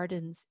in the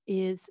gardens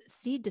is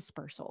seed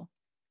dispersal.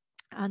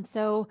 And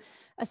so,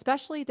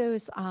 especially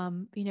those,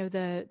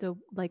 the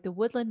like the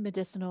woodland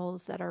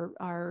medicinals that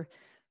are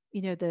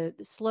the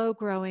slow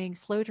growing,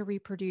 slow to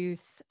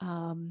reproduce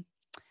woodland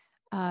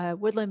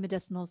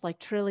medicinals like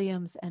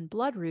trilliums and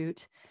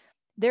bloodroot,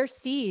 their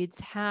seeds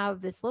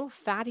have this little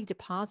fatty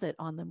deposit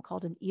on them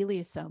called an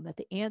elaeosome that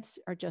the ants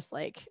are just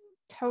like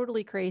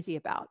totally crazy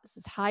about. This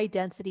is high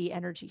density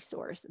energy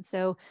source. And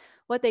so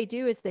what they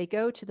do is they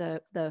go to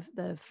the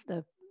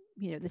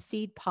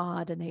seed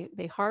pod, and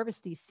they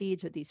harvest these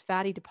seeds with these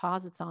fatty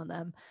deposits on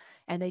them,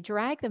 and they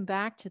drag them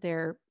back to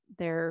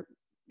their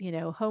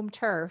home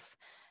turf.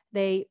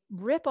 They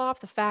rip off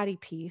the fatty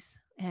piece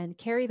and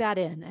carry that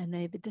in, and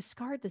they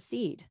discard the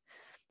seed.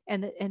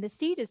 And the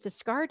seed is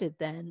discarded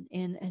then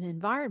in an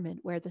environment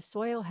where the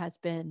soil has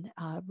been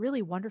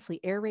really wonderfully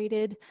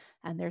aerated,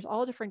 and there's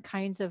all different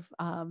kinds of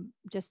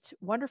just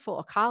wonderful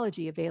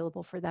ecology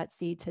available for that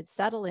seed to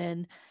settle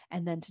in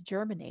and then to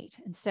germinate.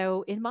 And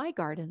so in my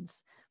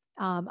gardens,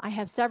 I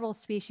have several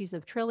species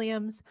of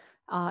trilliums,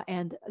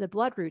 and the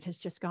bloodroot has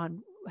just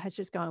gone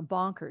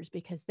bonkers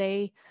because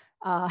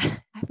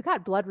I've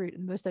got bloodroot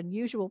in the most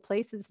unusual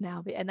places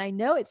now, and I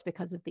know it's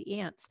because of the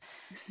ants.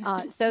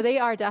 So they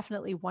are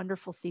definitely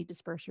wonderful seed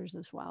dispersers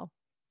as well.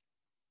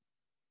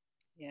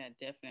 Yeah,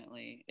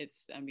 definitely.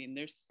 I mean,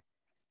 there's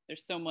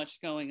so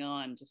much going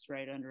on just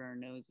right under our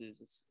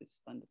noses. It's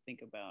fun to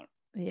think about.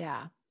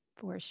 Yeah,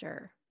 for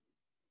sure.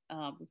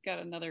 We've got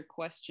another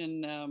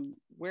question.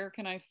 Where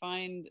can I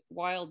find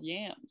wild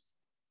yams?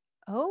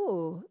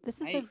 Oh, this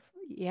is I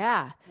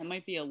yeah. That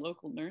might be a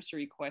local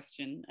nursery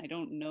question. I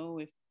don't know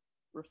if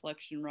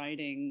Reflection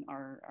Writing,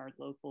 our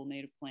local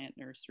native plant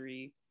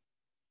nursery,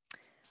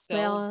 sells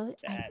Well,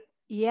 that.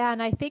 yeah,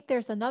 and I think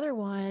there's another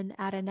one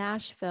out of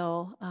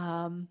Nashville.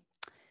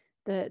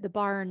 The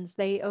Barnes,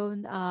 they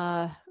own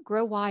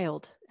Grow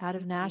Wild out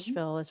of Mm-hmm.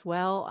 Nashville as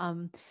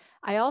well.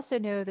 I also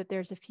know that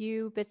there's a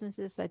few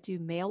businesses that do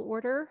mail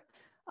order.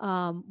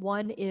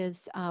 One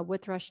is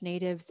Wood Thrush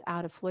Natives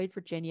out of Floyd,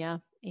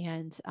 Virginia,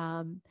 and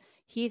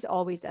he's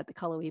always at the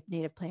Cullowhee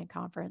Native Plant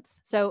Conference.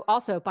 So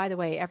also, by the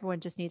way, everyone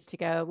just needs to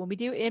go. When we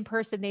do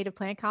in-person native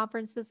plant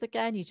conferences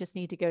again, you just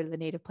need to go to the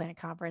Native Plant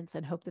Conference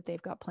and hope that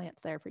they've got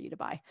plants there for you to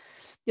buy.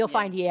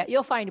 Yeah,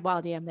 You'll find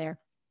wild yam there.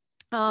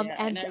 yeah,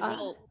 and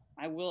And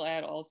I will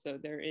add also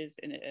there is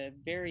a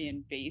very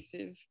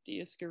invasive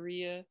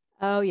Dioscorea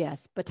oh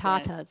yes, that.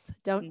 batatas.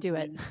 Don't do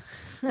it.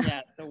 Mhm.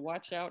 Yeah, so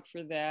watch out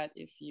for that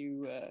if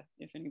you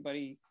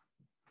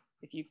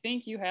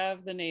think you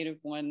have the native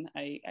one.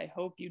 I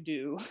hope you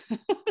do.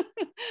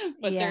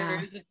 But there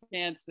Yeah. is a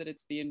chance that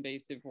it's the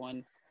invasive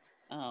one.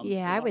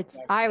 Yeah, So I watch would out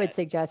for I would that.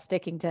 suggest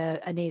sticking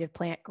to a native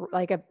plant,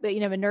 like a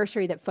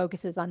nursery that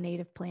focuses on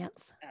native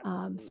plants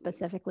Absolutely.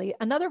 specifically.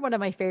 Another one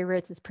of my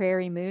favorites is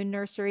Prairie Moon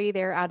Nursery.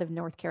 They're out of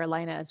North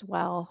Carolina as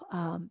well.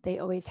 They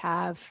always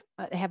have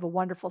a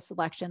wonderful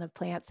selection of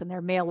plants, and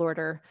their mail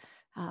order.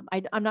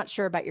 I'm not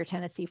sure about your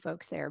Tennessee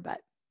folks there, but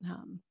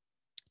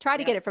try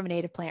to Yeah, get it from a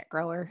native plant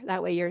grower.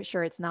 That way, you're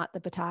sure it's not the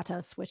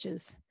batatas, which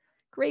is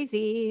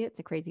crazy. It's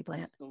a crazy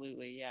plant.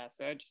 absolutely. Yeah.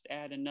 So I'd just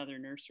add another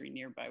nursery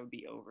nearby would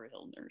be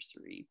Overhill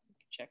Nursery. You can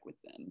check with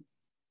them.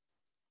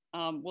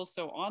 Well,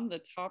 so on the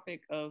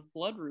topic of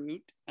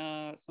bloodroot,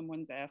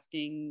 someone's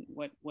asking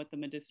what the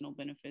medicinal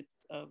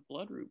benefits of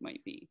bloodroot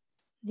might be.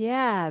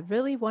 Yeah,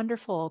 really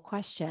wonderful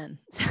question.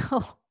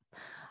 So,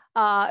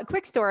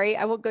 Quick story.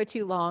 I won't go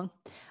too long.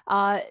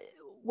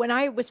 When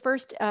I was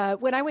first,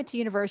 when I went to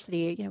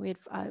university, we had,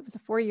 it was a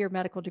 4-year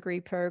medical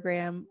degree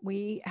program.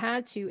 We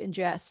had to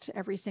ingest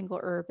every single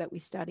herb that we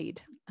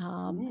studied.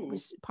 It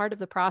was part of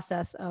the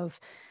process of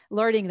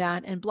learning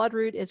that. And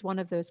bloodroot is one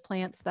of those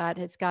plants that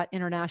has got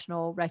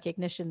international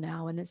recognition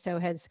now. And so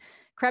has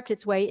crept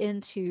its way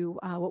into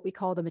what we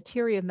call the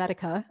materia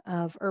medica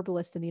of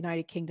herbalists in the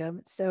United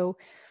Kingdom. So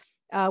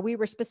we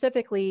were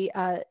specifically,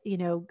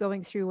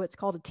 going through what's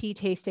called a tea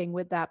tasting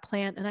with that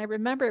plant. And I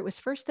remember it was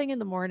first thing in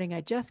the morning.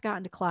 I just got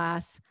into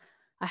class.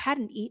 I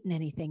hadn't eaten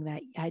anything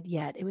that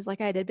yet. It was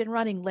like I had been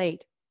running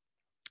late.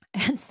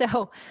 And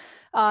so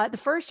the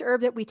first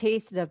herb that we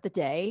tasted of the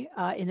day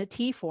in a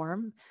tea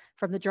form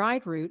from the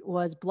dried root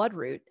was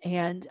bloodroot.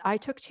 And I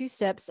took 2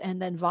 sips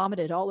and then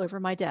vomited all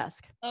over my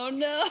desk. Oh,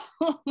 no.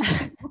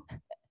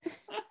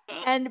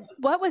 And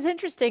what was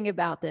interesting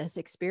about this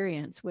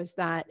experience was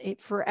that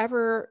it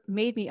forever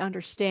made me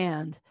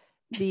understand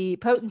the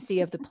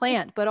potency of the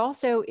plant, but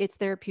also its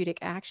therapeutic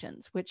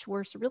actions, which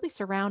were really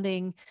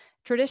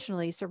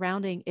traditionally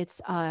surrounding its,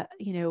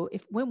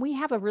 when we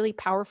have a really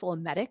powerful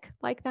emetic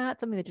like that,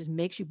 something that just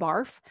makes you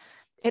barf,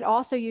 it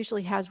also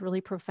usually has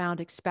really profound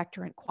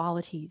expectorant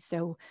qualities.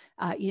 So,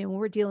 when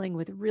we're dealing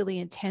with really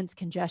intense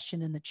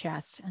congestion in the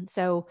chest. And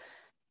so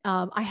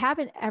I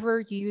haven't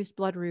ever used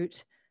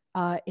bloodroot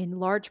in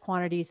large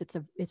quantities.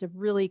 It's a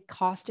really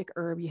caustic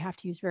herb. You have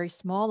to use very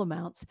small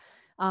amounts.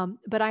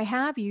 But I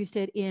have used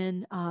it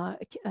in,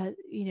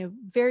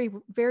 very,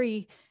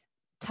 very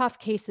tough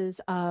cases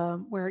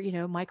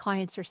where, my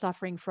clients are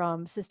suffering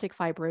from cystic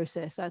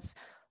fibrosis. That's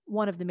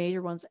one of the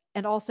major ones.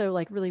 And also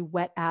like really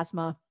wet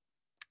asthma,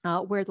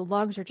 where the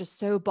lungs are just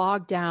so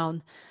bogged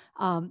down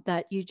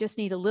that you just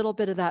need a little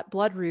bit of that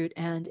bloodroot,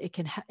 and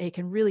it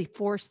can really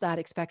force that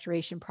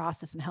expectoration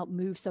process and help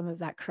move some of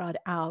that crud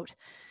out.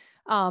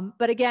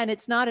 But again,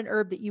 it's not an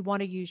herb that you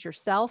want to use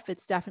yourself.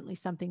 It's definitely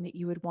something that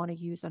you would want to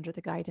use under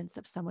the guidance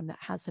of someone that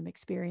has some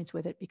experience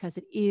with it, because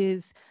it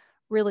is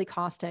really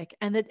caustic.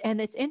 And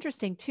it's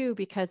interesting too,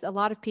 because a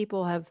lot of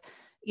people have,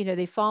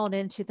 they've fallen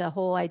into the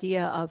whole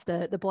idea of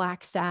the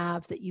black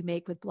salve that you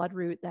make with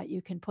bloodroot that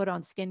you can put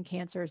on skin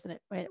cancers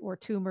or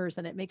tumors,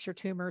 and it makes your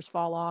tumors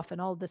fall off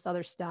and all of this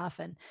other stuff.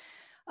 And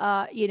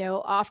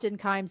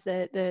oftentimes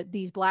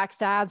these black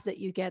salves that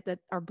you get that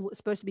are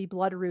supposed to be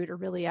bloodroot are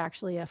really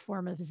actually a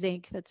form of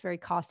zinc that's very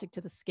caustic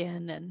to the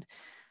skin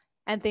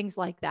and things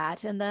like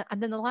that. And then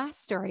the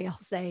last story I'll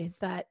say is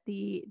that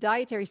the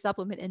dietary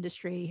supplement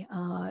industry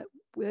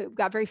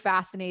got very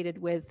fascinated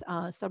with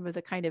some of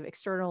the kind of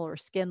external or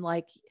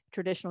skin-like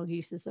traditional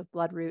uses of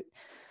bloodroot.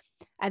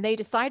 And they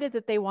decided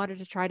that they wanted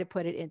to try to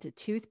put it into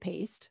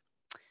toothpaste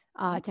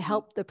to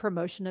help the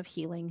promotion of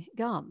healing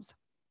gums.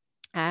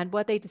 And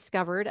what they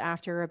discovered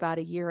after about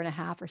 1.5 years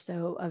or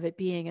so of it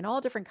being in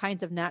all different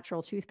kinds of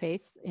natural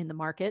toothpastes in the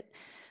market,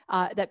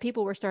 that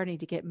people were starting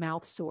to get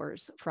mouth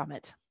sores from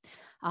it.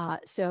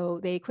 So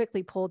they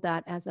quickly pulled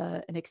that as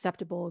an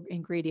acceptable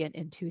ingredient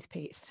in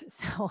toothpaste.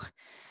 So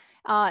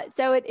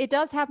it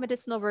does have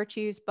medicinal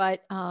virtues,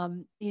 but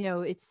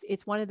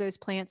it's one of those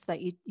plants that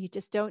you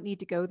just don't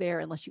need to go there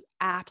unless you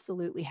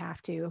absolutely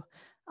have to,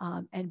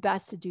 and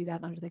best to do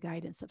that under the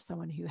guidance of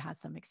someone who has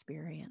some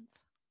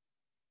experience.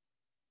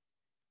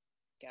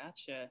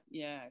 Gotcha.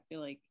 Yeah, I feel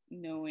like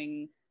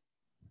knowing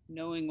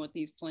what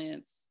these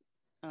plants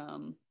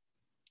can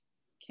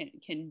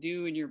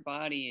do in your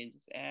body, it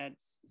just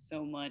adds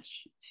so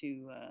much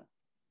to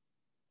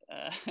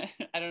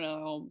I don't know,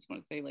 I almost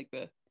want to say like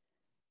the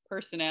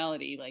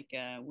personality. Like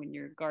when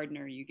you're a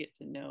gardener, you get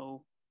to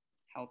know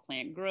how a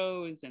plant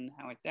grows and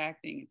how it's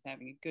acting. It's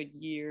having a good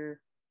year.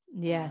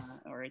 Yes.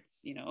 Or it's,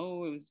 it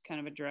was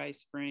kind of a dry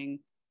spring.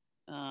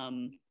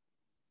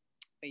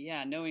 But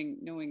yeah,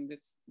 knowing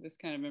this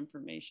kind of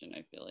information,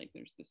 I feel like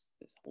there's this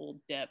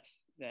whole depth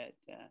that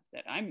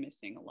I'm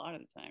missing a lot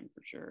of the time,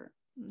 for sure.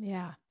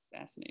 Yeah,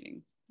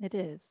 fascinating. It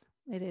is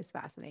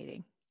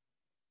fascinating.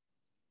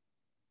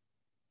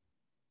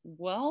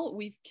 Well,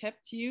 we've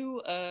kept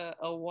you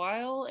a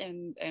while,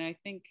 and I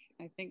think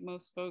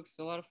most folks,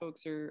 a lot of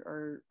folks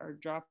are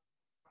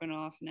dropping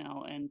off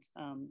now, and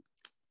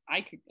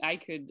I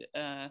could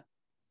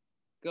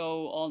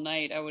go all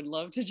night. I would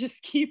love to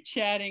just keep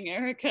chatting,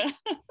 Erika,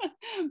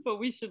 but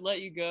we should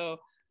let you go.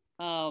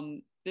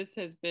 This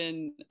has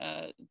been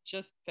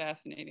just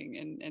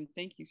fascinating, and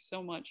thank you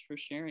so much for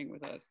sharing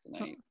with us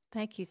tonight. Well,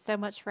 thank you so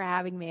much for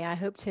having me. I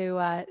hope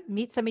to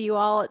meet some of you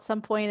all at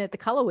some point at the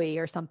Cullowhee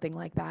or something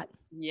like that.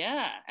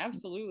 Yeah,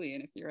 absolutely.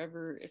 And if you're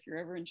ever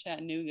in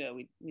Chattanooga,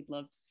 we'd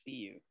love to see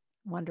you.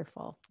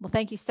 Wonderful. Well,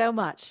 thank you so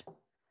much.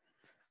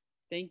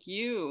 Thank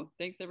you.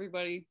 Thanks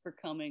everybody for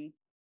coming.